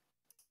unit,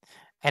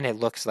 and it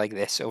looks like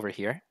this over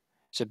here.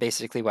 So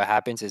basically what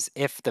happens is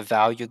if the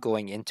value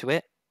going into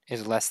it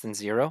is less than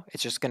 0,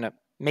 it's just going to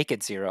make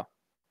it 0.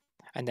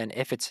 And then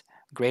if it's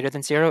greater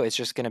than 0, it's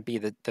just going to be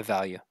the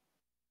value,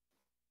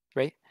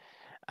 right?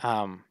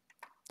 Um,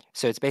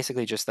 So it's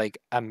basically just like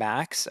a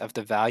max of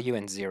the value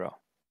and 0.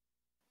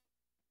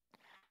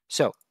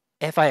 So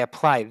if I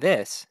apply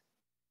this,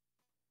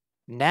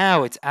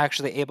 now it's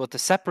actually able to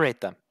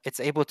separate them. It's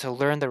able to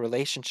learn the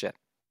relationship,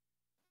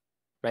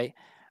 right?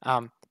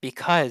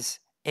 Because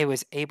it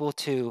was able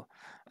to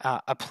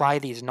apply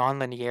these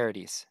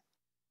nonlinearities,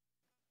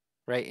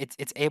 right?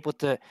 It's able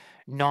to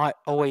not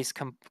always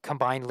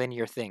combine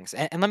linear things.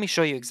 And let me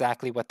show you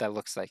exactly what that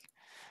looks like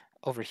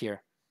over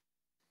here.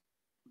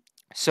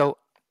 So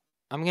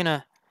I'm going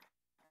to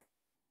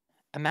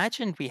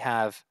imagine we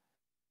have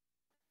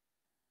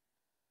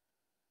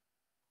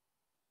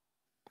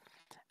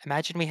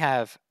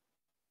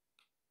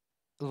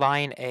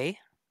line A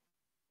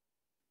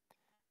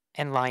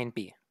and line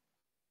B,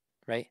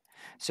 right?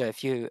 So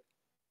if you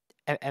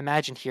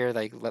imagine here,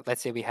 like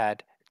let's say we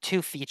had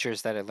two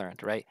features that I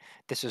learned, right?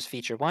 This was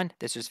feature 1,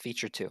 this was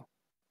feature 2.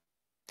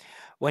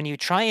 When you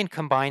try and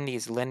combine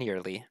these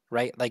linearly,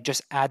 right? Like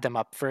just add them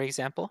up, for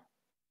example,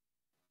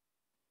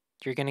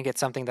 you're going to get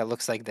something that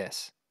looks like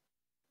this.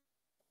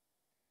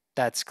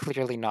 That's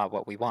clearly not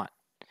what we want,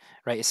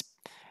 right?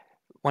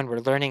 When we're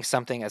learning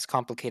something as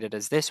complicated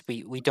as this,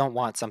 we don't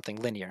want something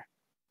linear.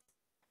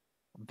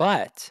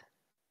 But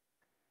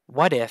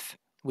what if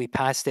we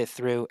passed it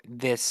through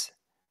this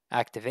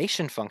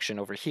activation function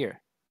over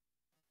here,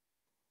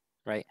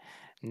 right?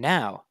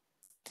 Now,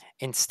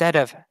 instead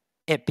of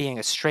it being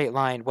a straight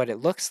line, what it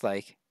looks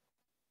like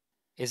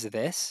is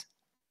this.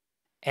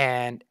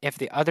 And if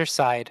the other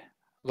side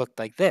looked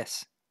like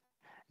this,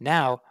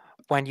 now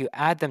when you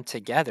add them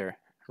together,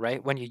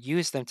 right, when you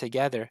use them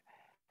together,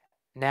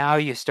 now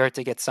you start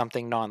to get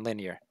something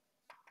nonlinear.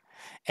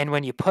 And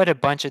when you put a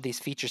bunch of these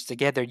features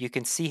together, you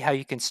can see how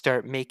you can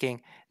start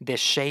making this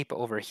shape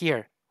over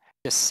here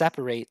to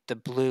separate the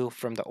blue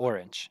from the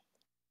orange.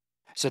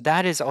 So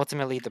that is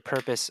ultimately the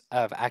purpose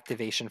of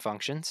activation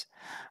functions.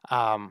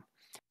 Um,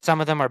 some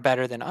of them are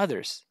better than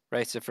others,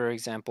 right? So for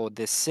example,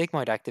 this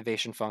sigmoid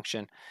activation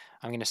function,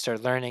 I'm going to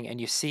start learning,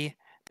 and you see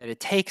that it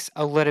takes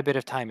a little bit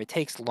of time. It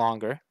takes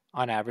longer.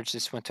 On average,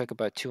 this one took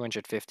about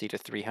 250 to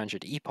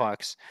 300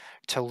 epochs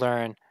to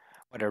learn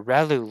what a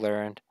ReLU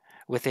learned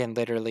within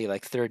literally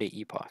like 30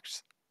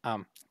 epochs.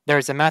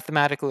 There's a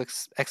mathematical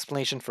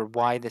explanation for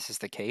why this is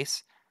the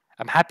case.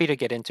 I'm happy to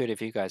get into it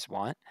if you guys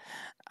want.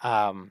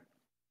 Um,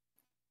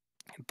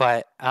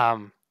 but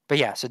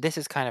yeah, so this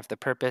is kind of the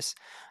purpose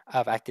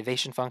of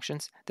activation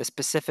functions. The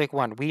specific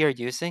one we are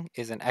using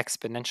is an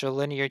exponential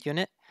linear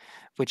unit,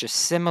 which is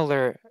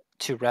similar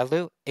to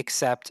ReLU,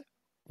 except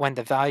when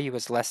the value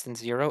is less than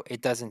 0,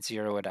 it doesn't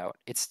zero it out.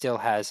 It still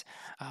has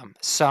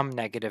some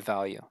negative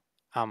value.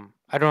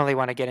 I don't really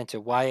want to get into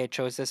why I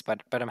chose this,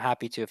 but I'm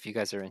happy to if you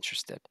guys are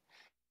interested.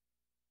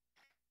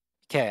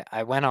 Okay,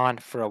 I went on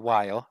for a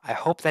while. I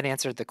hope that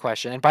answered the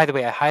question. And by the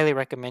way, I highly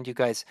recommend you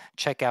guys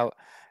check out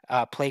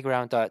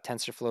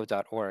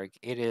playground.tensorflow.org.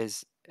 It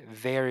is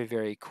very,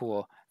 very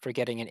cool for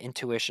getting an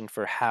intuition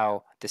for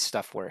how this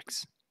stuff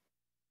works.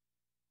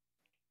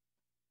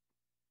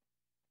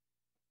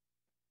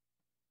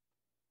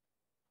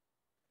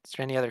 Is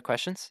there any other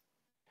questions?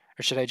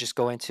 Or should I just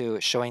go into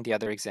showing the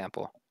other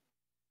example?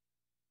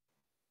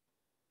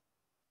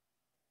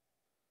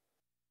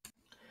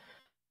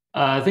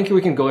 I think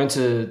we can go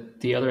into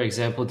the other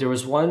example. There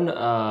was one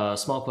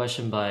small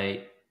question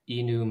by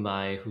Inu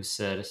Mai who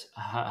said,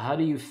 How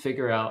do you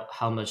figure out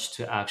how much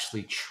to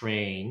actually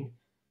train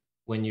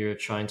when you're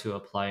trying to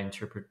apply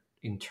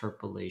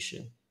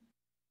interpolation?"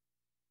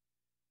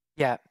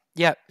 Yeah,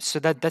 yeah. So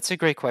that's a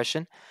great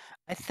question.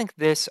 I think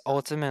this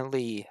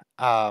ultimately,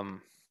 I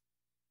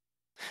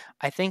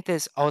think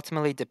this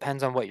ultimately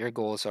depends on what your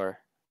goals are.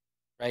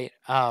 right?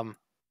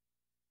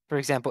 For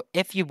example,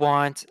 if you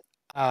want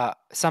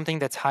something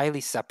that's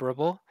highly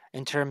separable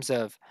in terms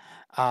of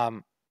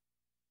um,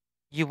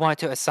 you want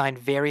to assign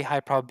very high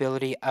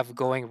probability of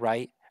going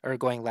right or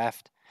going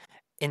left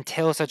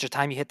until such a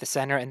time you hit the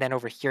center, and then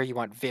over here you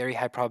want very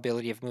high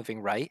probability of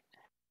moving right,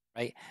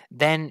 right?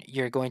 Then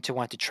you're going to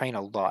want to train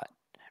a lot,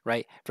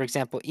 right? For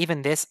example,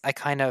 even this, I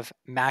kind of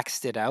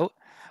maxed it out.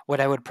 What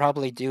I would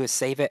probably do is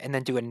save it and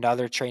then do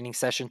another training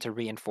session to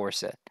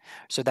reinforce it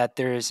so that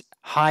there's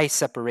high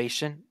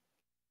separation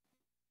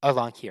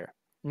along here.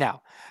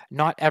 Now,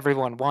 not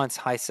everyone wants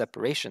high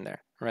separation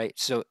there, right?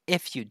 So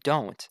if you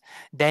don't,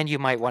 then you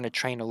might want to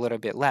train a little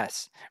bit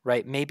less,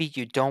 right? Maybe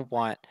you don't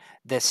want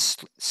this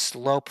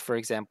slope, for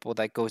example,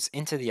 that goes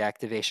into the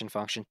activation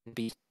function to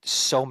be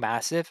so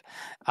massive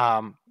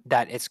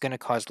that it's going to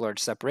cause large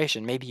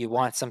separation. Maybe you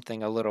want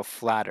something a little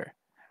flatter,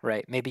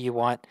 right? Maybe you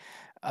want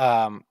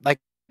like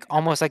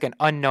almost like an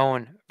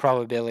unknown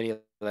probability,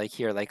 like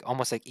here, like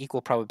almost like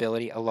equal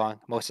probability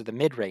along most of the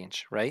mid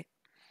range, right?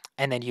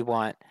 And then you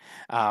want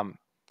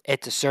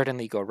it to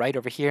certainly go right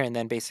over here, and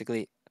then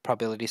basically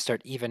probabilities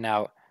start even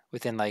out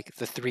within like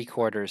the three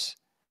quarters.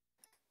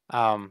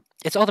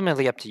 It's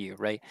ultimately up to you,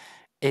 right?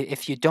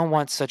 If you don't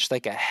want such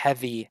like a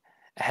heavy,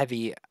 I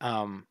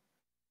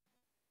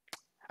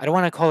don't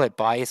want to call it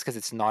bias because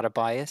it's not a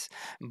bias,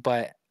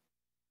 but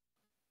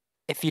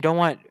if you don't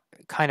want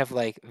kind of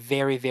like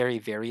very, very,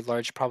 very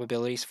large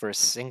probabilities for a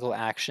single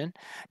action,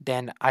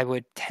 then I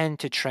would tend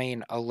to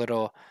train a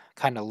little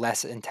kind of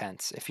less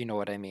intense, if you know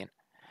what I mean.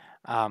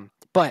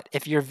 But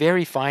if you're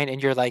very fine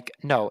and you're like,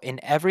 no, in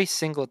every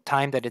single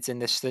time that it's in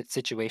this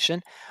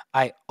situation,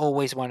 I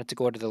always want it to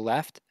go to the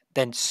left,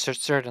 then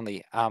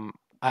certainly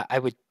I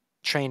would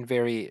train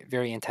very,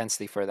 very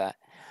intensely for that.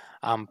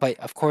 But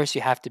of course,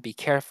 you have to be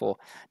careful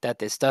that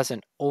this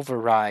doesn't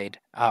override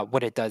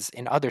what it does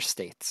in other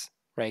states,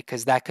 right?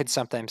 Because that could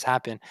sometimes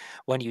happen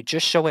when you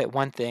just show it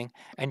one thing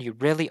and you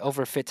really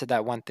overfit to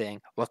that one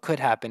thing. What could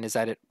happen is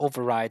that it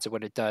overrides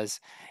what it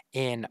does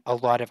in a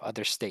lot of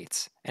other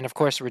states. And of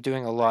course, we're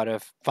doing a lot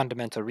of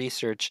fundamental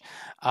research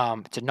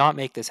to not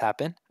make this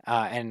happen.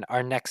 And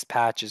our next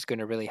patch is going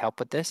to really help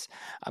with this.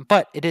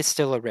 But it is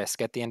still a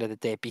risk at the end of the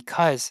day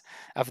because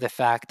of the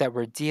fact that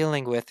we're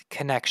dealing with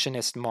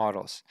connectionist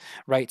models,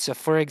 right? So,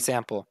 for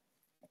example,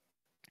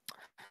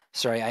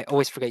 sorry, I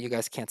always forget you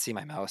guys can't see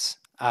my mouse.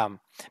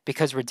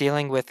 Because we're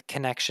dealing with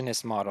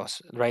connectionist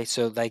models, right?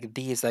 So like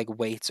these like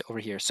weights over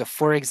here. So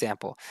for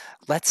example,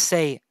 let's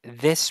say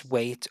this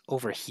weight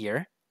over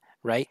here,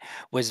 right,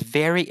 was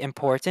very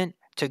important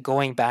to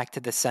going back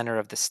to the center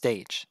of the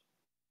stage,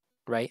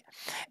 right?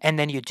 And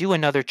then you do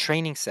another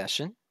training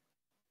session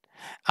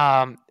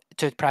um,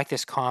 to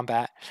practice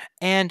combat.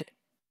 And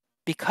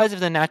because of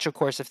the natural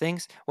course of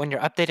things, when you're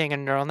updating a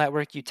neural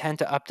network, you tend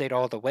to update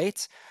all the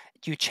weights.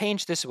 You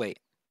change this weight,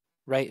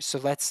 right? So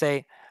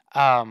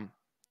um,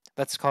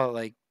 let's call it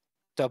like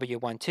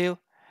W12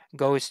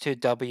 goes to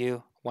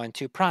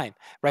W12 prime,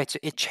 right? So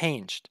it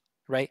changed,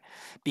 right?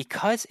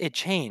 Because it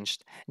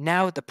changed,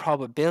 now the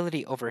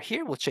probability over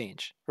here will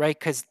change, right?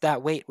 Because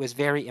that weight was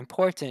very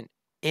important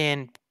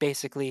in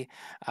basically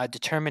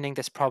determining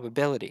this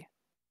probability,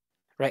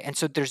 right? And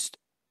so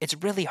it's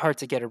really hard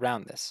to get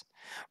around this.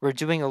 We're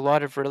doing a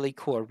lot of really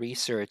cool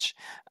research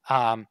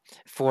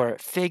for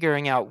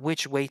figuring out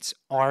which weights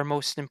are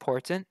most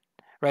important,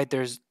 right?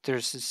 There's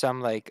some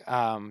like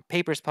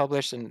papers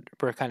published, and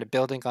we're kind of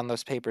building on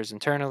those papers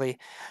internally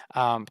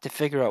to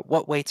figure out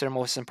what weights are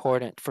most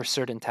important for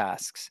certain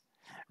tasks,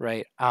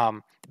 right?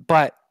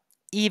 But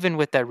even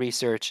with that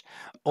research,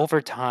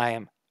 over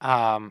time,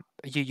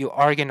 you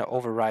are going to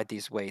override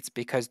these weights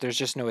because there's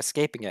just no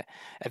escaping it.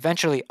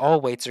 Eventually,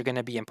 all weights are going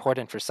to be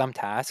important for some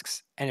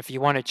tasks, and if you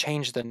want to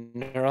change the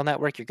neural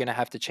network, you're going to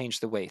have to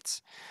change the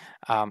weights.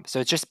 So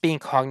it's just being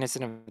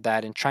cognizant of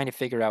that and trying to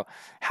figure out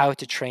how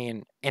to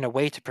train in a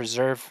way to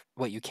preserve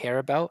what you care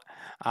about,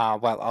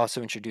 while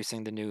also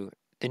introducing the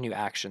new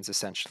actions.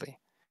 Essentially,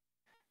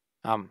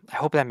 I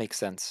hope that makes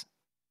sense.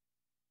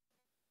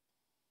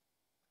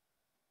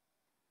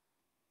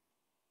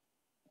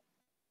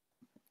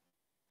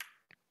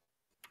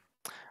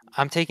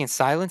 I'm taking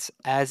silence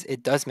as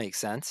it does make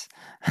sense.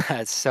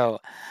 So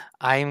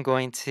I am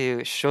going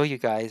to show you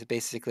guys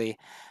basically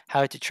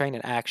how to train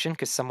an action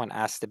because someone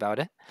asked about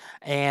it.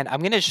 And I'm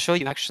going to show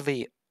you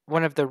actually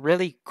one of the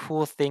really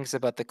cool things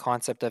about the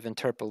concept of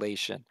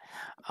interpolation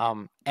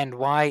and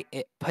why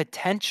it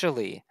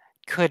potentially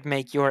could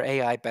make your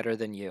AI better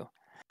than you.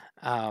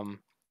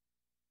 Um,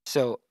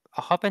 so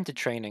I'll hop into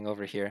training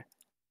over here.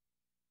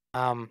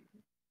 Um,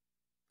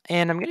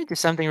 and I'm going to do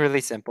something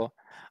really simple.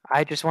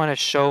 I just want to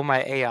show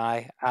my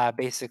AI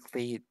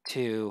basically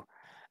to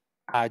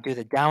do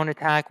the down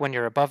attack when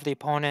you're above the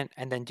opponent,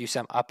 and then do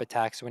some up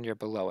attacks when you're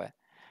below it,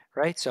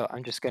 right? So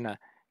I'm just gonna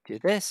do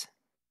this,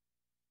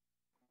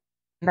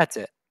 and that's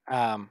it.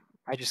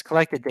 I just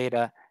collected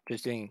data,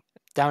 just doing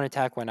down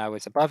attack when I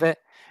was above it,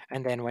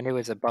 and then when it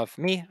was above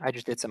me, I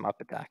just did some up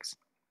attacks.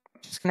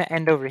 Just gonna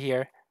end over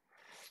here.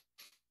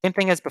 Same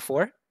thing as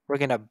before. We're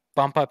gonna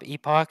bump up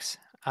epochs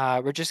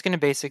We're just going to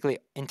basically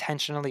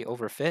intentionally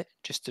overfit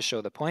just to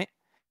show the point.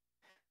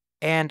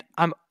 And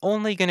I'm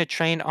only going to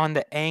train on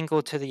the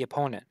angle to the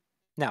opponent.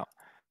 Now,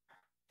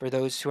 for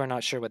those who are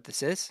not sure what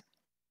this is,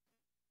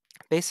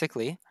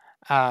 basically,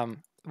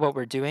 what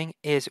we're doing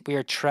is we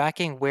are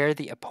tracking where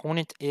the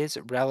opponent is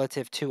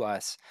relative to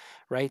us,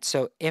 right?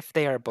 So if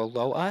they are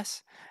below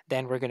us,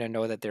 then we're going to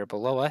know that they're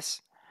below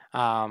us.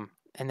 And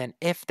then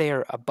if they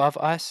are above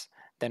us,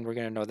 then we're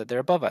going to know that they're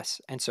above us.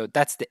 And so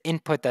that's the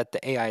input that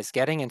the AI is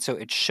getting. And so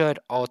it should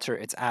alter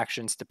its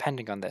actions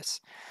depending on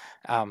this.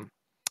 Um,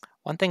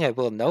 One thing I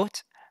will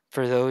note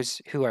for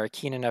those who are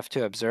keen enough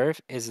to observe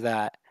is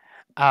that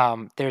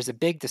there's a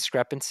big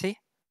discrepancy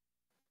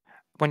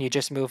when you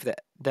just move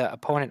the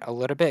opponent a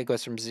little bit. It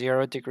goes from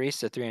 0 degrees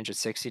to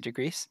 360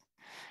 degrees.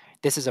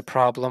 This is a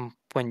problem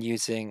when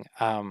using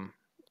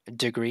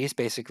degrees,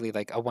 basically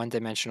like a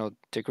one-dimensional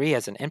degree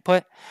as an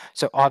input.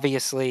 So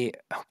obviously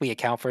we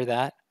account for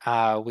that.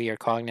 We are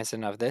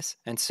cognizant of this.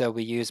 And so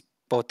we use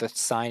both the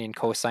sine and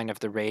cosine of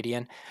the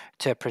radian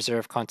to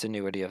preserve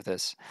continuity of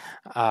this,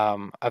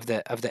 of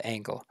the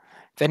angle.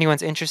 If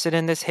anyone's interested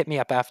in this, hit me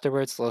up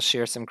afterwards. They'll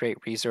share some great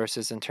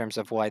resources in terms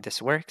of why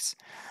this works.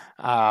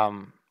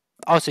 Um,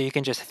 Also, you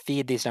can just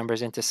feed these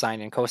numbers into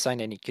sine and cosine,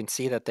 and you can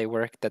see that they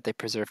work, that they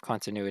preserve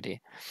continuity.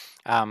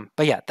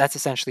 But yeah, that's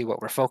essentially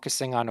what we're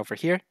focusing on over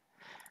here.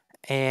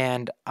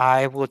 And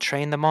I will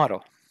train the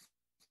model.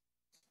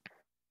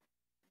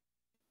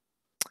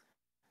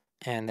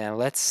 And then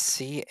let's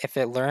see if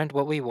it learned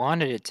what we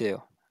wanted it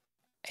to.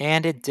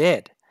 And it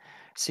did.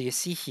 So you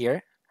see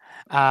here,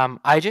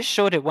 I just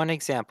showed it one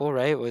example,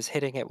 right? It was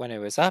hitting it when it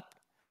was up,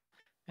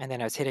 and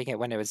then I was hitting it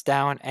when it was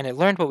down, and it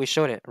learned what we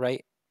showed it,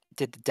 right? It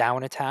did the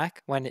down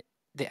attack when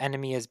the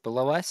enemy is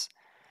below us,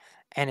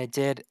 and it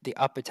did the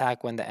up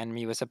attack when the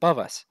enemy was above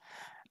us.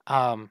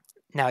 Um,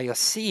 Now you'll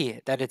see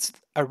that it's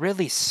a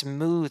really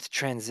smooth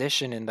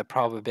transition in the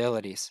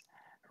probabilities,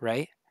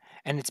 right?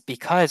 And it's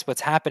because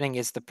what's happening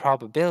is the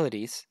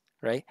probabilities,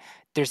 right?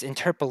 There's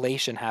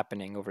interpolation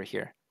happening over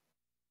here,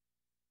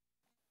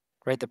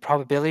 right? The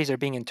probabilities are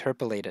being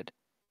interpolated.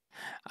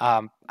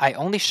 I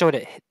only showed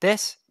it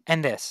this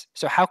and this.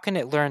 So how can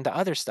it learn the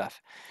other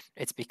stuff?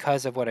 It's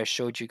because of what I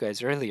showed you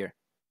guys earlier,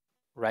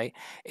 right?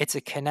 It's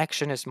a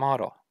connectionist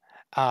model.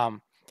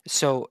 Um,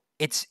 so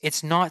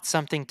it's not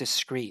something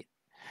discrete.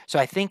 So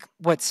I think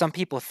what some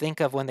people think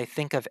of when they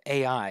think of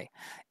AI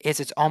is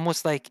it's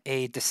almost like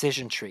a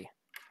decision tree,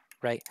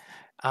 right?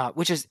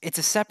 Which is it's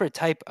a separate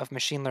type of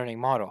machine learning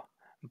model,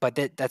 but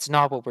that's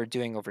not what we're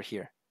doing over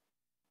here.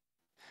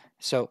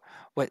 So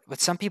what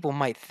some people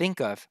might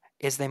think of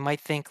is they might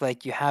think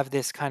like you have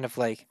this kind of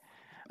like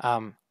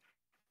um,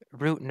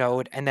 root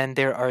node, and then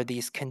there are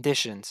these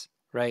conditions,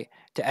 right?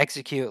 To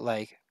execute,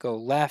 like go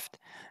left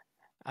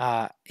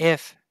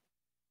if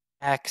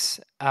x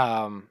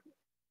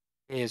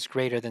is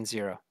greater than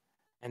 0,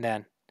 and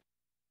then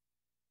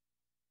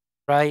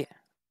right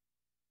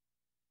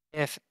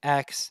if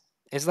x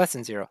is less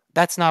than 0.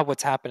 That's not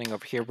what's happening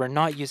over here. We're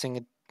not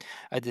using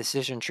a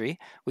decision tree.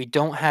 We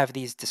don't have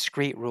these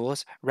discrete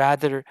rules.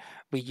 Rather,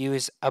 we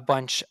use a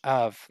bunch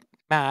of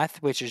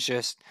math, which is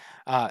just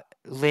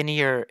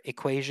linear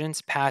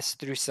equations passed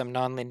through some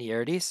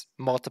nonlinearities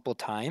multiple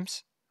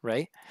times,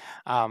 right?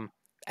 Um,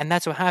 and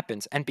that's what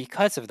happens. And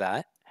because of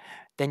that,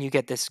 then you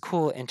get this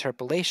cool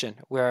interpolation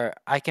where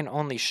I can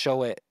only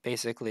show it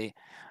basically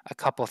a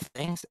couple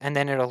things, and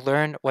then it'll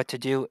learn what to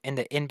do in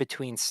the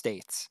in-between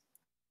states.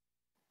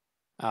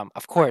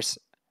 Of course,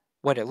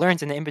 what it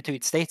learns in the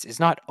in-between states is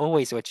not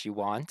always what you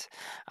want,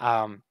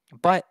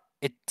 but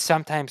it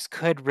sometimes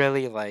could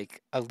really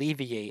like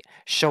alleviate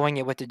showing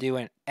it what to do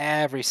in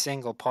every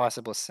single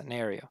possible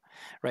scenario.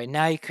 Right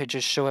now, you could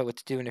just show it what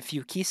to do in a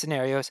few key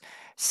scenarios,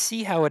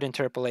 see how it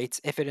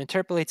interpolates. If it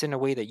interpolates in a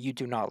way that you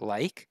do not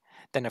like,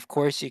 then of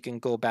course you can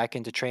go back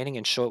into training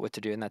and show it what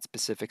to do in that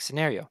specific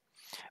scenario.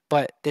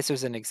 But this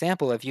was an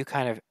example of you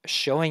kind of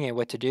showing it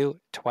what to do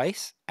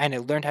twice, and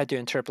it learned how to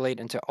interpolate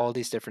into all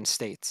these different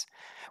states,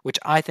 which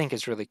I think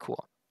is really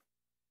cool.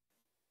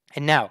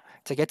 And now,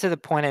 to get to the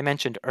point I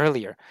mentioned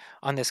earlier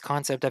on this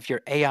concept of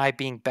your AI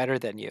being better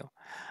than you,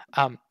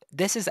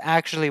 this is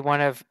actually one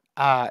of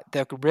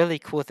the really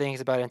cool things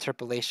about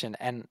interpolation.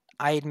 And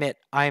I admit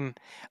I'm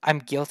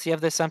guilty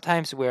of this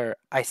sometimes, where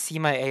I see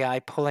my AI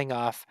pulling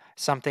off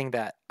something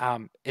that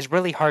is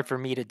really hard for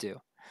me to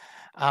do.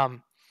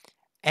 Um,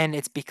 and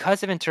it's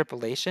because of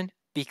interpolation,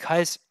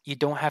 because you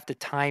don't have to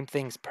time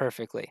things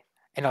perfectly.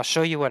 And I'll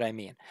show you what I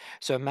mean.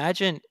 So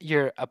imagine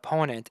your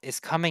opponent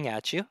is coming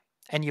at you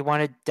and you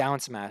want to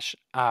down smash.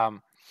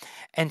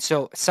 And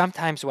so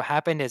sometimes what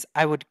happened is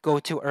I would go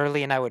too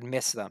early and I would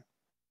miss them,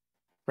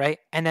 right?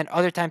 And then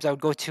other times I would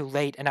go too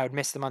late and I would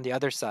miss them on the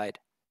other side.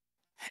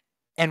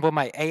 And what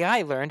my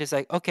AI learned is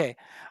like, okay,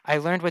 I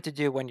learned what to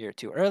do when you're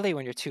too early,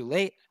 when you're too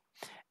late.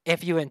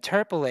 If you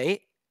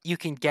interpolate, you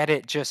can get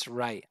it just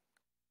right.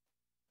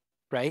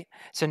 Right?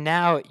 So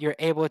now you're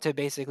able to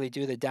basically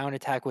do the down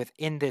attack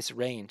within this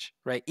range,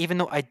 right? Even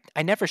though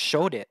I never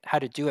showed it how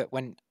to do it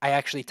when I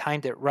actually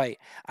timed it right.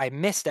 I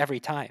missed every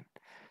time.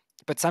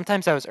 But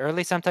sometimes I was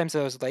early, sometimes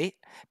I was late,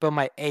 but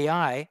my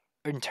AI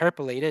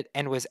interpolated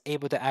and was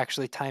able to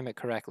actually time it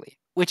correctly,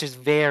 which is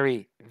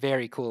very,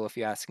 very cool if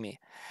you ask me.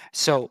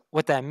 So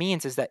what that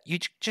means is that you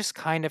just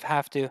kind of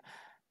have to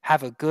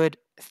have a good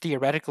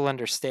theoretical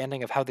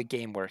understanding of how the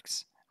game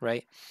works,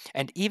 right?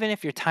 And even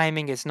if your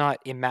timing is not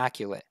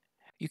immaculate,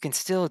 you can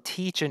still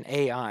teach an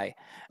AI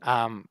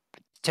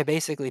to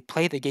basically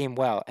play the game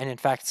well, and in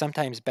fact,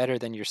 sometimes better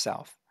than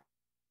yourself.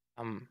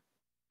 Um,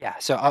 yeah,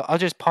 so I'll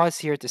just pause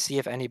here to see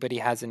if anybody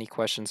has any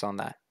questions on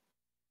that.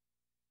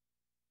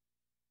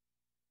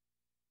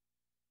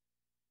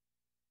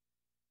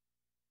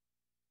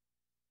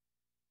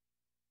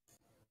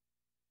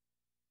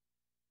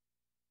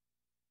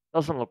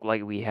 Doesn't look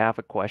like we have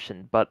a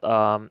question, but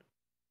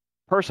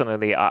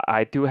personally,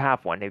 I do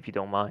have one if you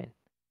don't mind.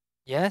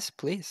 Yes,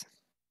 please.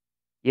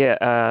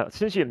 Yeah,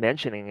 since you're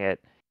mentioning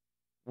it,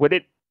 would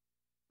it,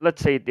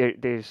 let's say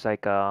there's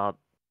like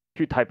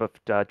two type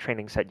of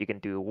training set you can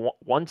do.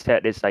 One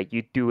set is like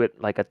you do it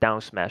like a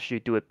down smash, you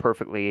do it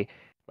perfectly,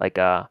 like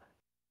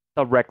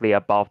directly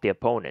above the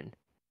opponent,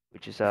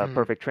 which is a Mhm.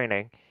 perfect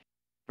training.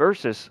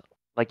 Versus,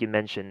 like you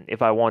mentioned,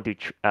 if I want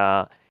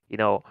to, you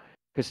know,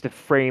 because the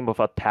frame of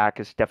attack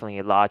is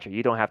definitely larger,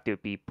 you don't have to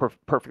be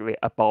perfectly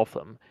above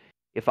them.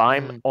 If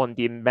I'm Mhm. on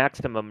the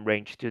maximum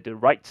range to the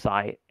right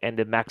side and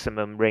the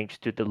maximum range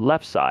to the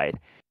left side,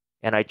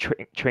 and I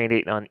train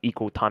it on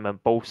equal time on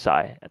both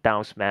sides, a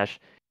down smash,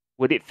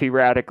 would it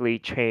theoretically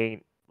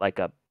train like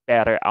a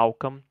better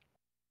outcome?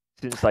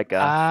 Since like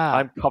Ah,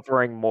 I'm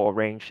covering more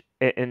range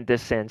in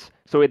this sense,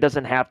 so it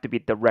doesn't have to be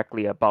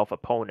directly above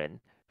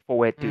opponent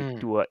for it to mm,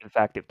 do an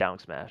effective down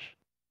smash.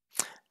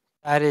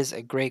 that is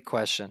a great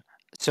question.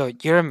 So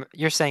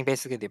you're saying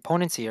basically the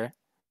opponent's here,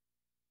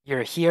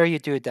 you're here, you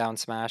do a down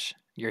smash,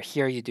 you're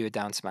here, you do a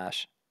down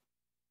smash.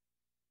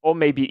 Or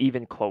maybe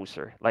even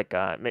closer, like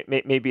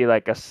maybe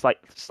like a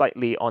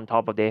slightly on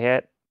top of their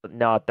head, but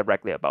not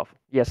directly above.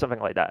 Yeah, something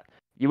like that.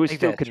 You would Like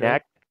still this, right?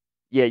 connect.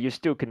 Yeah, you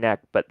still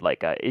connect, but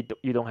like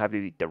you don't have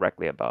to be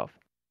directly above.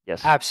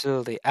 Yes,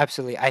 Absolutely,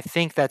 absolutely. I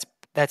think that's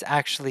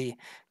actually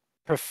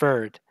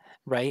preferred,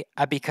 right?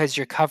 Because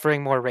you're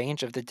covering more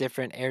range of the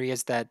different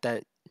areas that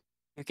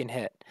you can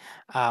hit,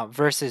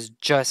 versus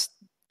just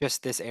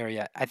this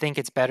area. I think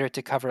it's better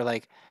to cover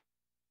like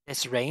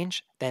this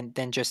range than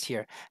just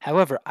here.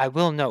 However, I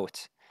will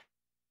note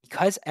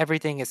because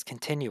everything is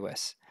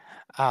continuous,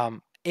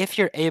 if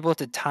you're able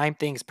to time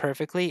things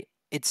perfectly,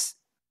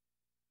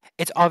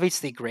 it's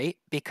obviously great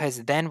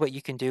because then what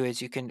you can do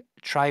is you can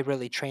try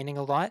really training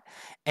a lot,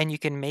 and you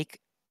can make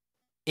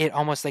it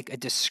almost like a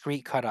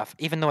discrete cutoff,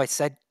 even though I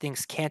said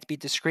things can't be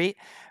discrete,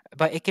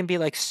 but it can be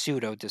like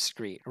pseudo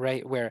discrete,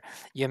 right? Where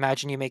you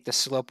imagine you make the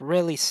slope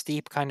really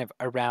steep kind of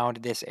around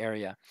this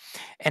area.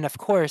 And of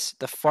course,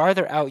 the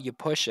farther out you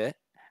push it,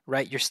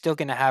 right, you're still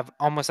going to have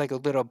almost like a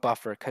little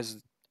buffer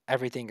because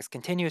everything is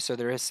continuous. So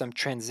there is some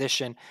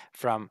transition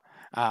from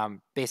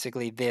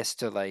basically this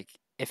to like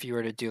if you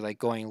were to do like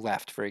going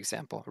left, for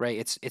example, right?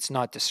 It's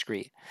not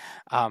discrete.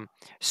 Um,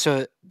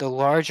 so the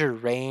larger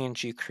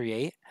range you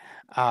create,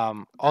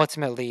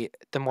 ultimately,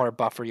 the more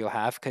buffer you'll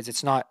have because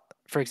it's not.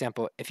 For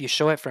example, if you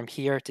show it from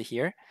here to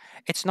here,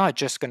 it's not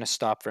just going to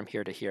stop from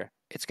here to here.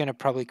 It's going to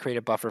probably create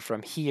a buffer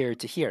from here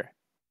to here,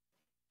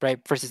 right?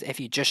 Versus if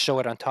you just show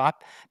it on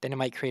top, then it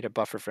might create a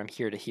buffer from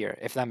here to here,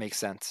 if that makes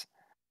sense.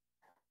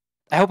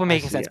 I hope I'm I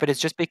making see. sense, but it's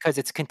just because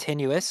it's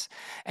continuous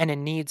and it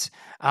needs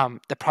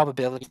the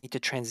probability to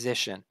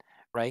transition,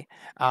 right?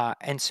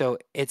 And so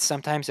it's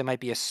sometimes it might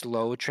be a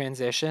slow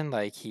transition,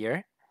 like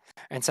here,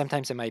 and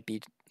sometimes it might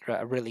be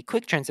a really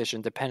quick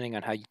transition, depending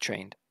on how you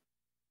trained.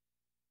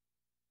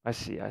 I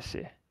see. I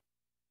see.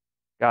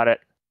 Got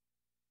it.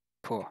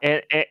 Cool.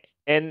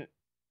 And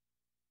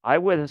I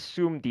would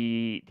assume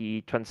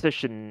the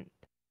transition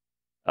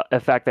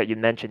effect that you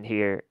mentioned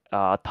here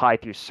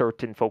tied to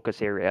certain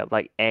focus area,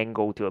 like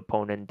angle to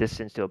opponent,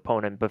 distance to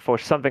opponent. But for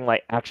something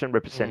like action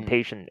Mm.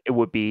 representation, it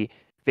would be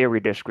very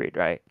discrete,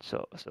 right?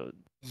 So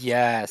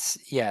Yes,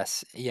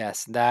 yes,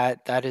 yes.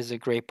 That is a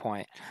great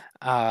point.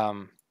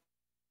 Um,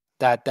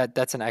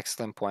 that's an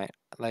excellent point.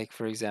 Like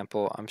for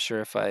example, I'm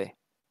sure if I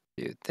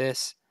do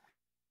this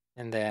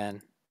and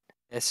then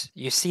this,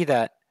 you see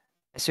that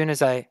as soon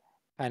as I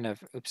kind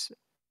of, oops,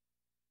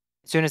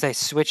 as soon as I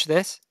switch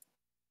this,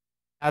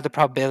 now the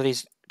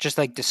probabilities just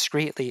like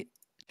discretely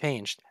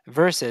changed.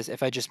 Versus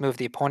if I just move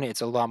the opponent,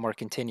 it's a lot more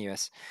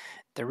continuous.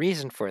 The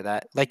reason for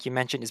that, like you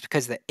mentioned, is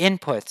because the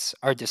inputs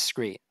are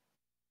discrete,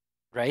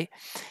 right?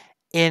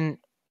 In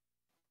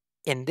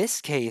in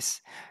this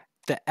case,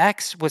 the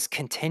X was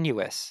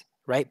continuous,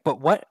 right?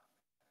 But what,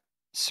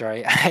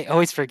 sorry, I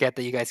always forget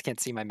that you guys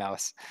can't see my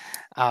mouse.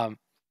 Um,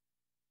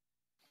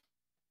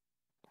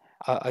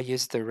 I'll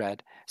use the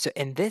red. So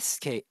in this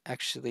case,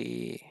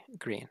 actually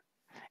green.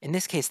 In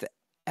this case,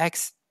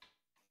 x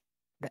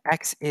the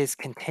x is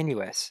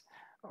continuous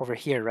over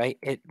here, right?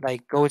 It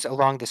like goes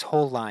along this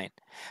whole line.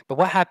 But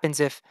what happens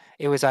if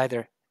it was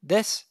either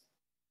this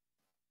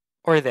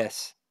or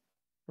this,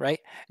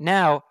 right?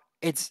 Now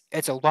it's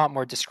a lot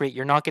more discrete.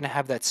 You're not going to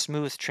have that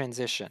smooth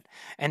transition.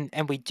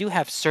 And we do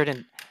have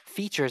certain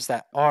features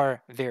that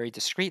are very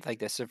discrete like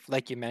this. So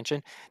like you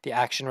mentioned, the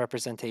action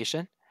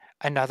representation.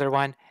 Another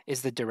one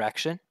is the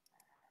direction,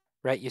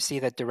 right? You see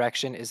that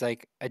direction is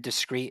like a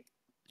discrete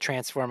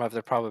transform of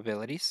the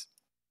probabilities,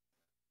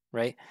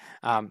 right?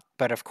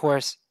 But of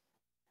course,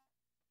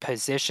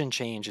 position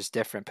change is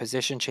different.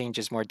 Position change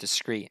is more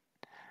discrete.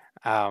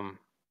 Um,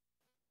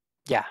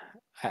 yeah,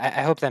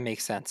 I hope that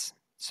makes sense.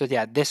 So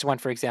yeah, this one,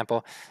 for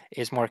example,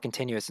 is more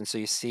continuous. And so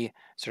you see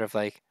sort of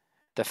like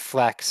the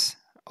flex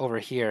over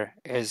here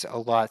is a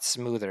lot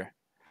smoother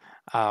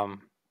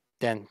um,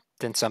 than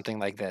something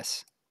like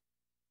this.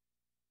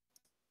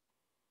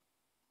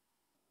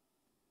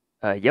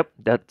 Yep,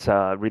 that's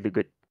really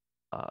good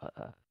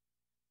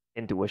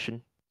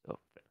intuition. So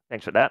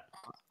thanks for that.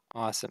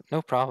 Awesome.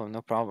 No problem.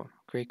 No problem.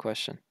 Great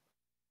question.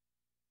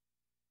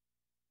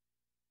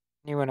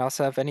 Anyone else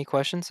have any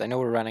questions? I know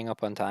we're running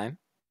up on time.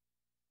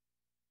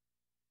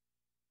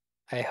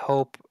 I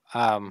hope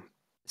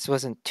this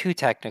wasn't too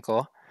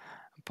technical,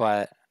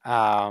 but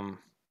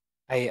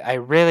I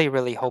really,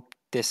 really hope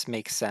this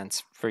makes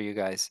sense for you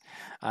guys.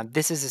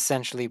 This is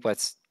essentially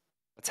what's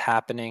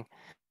happening.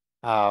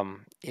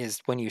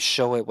 Is when you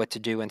show it what to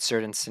do in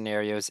certain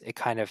scenarios, it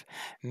kind of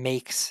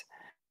makes.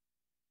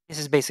 This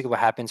is basically what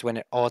happens when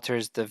it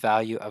alters the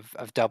value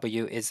of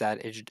W. Is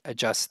that it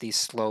adjusts these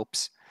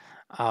slopes.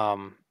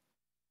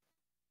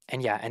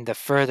 And yeah, and the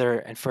further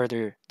and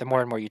further, the more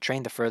and more you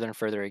train, the further and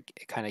further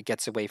it kind of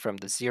gets away from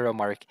the 0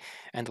 mark,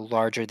 and the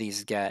larger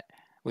these get,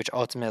 which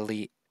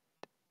ultimately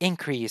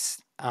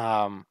increase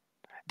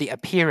the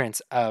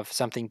appearance of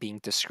something being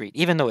discrete.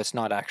 Even though it's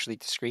not actually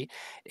discrete,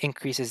 it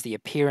increases the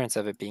appearance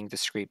of it being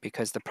discrete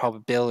because the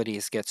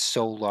probabilities get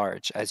so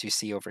large, as you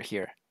see over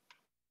here.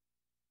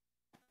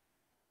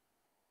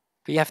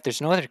 But yeah, if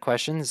there's no other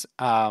questions,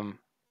 yeah,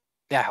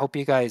 I hope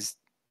you guys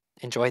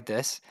enjoyed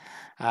this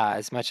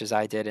as much as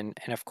I did. And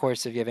of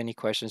course, if you have any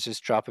questions,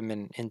 just drop them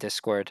in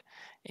Discord,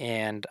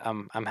 and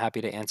I'm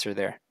happy to answer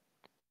there.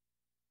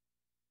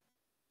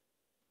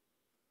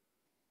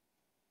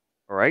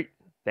 All right,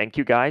 thank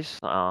you guys.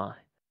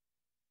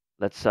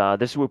 Let's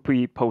this will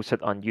be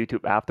posted on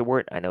YouTube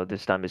afterward. I know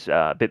this time is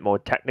a bit more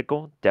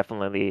technical.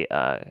 Definitely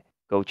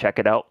go check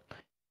it out.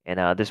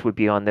 And this would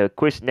be on the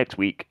quiz next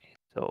week.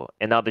 So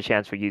another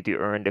chance for you to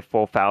earn the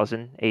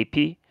 4,000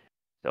 AP.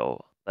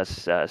 So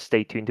let's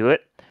stay tuned to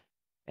it.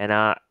 And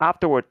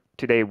afterward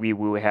today we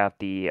will have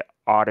the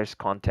artist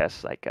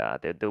contest, like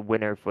the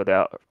winner for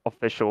the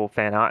official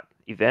fan art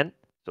event.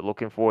 So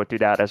looking forward to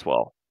that as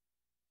well.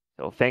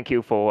 So thank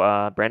you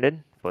for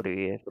Brendan for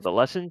the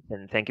lessons,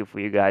 and thank you for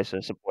you guys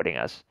supporting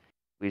us.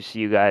 We'll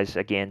see you guys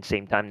again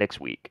same time next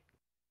week.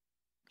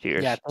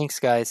 Cheers. Yeah, thanks,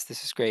 guys.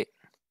 This is great.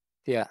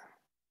 Yeah.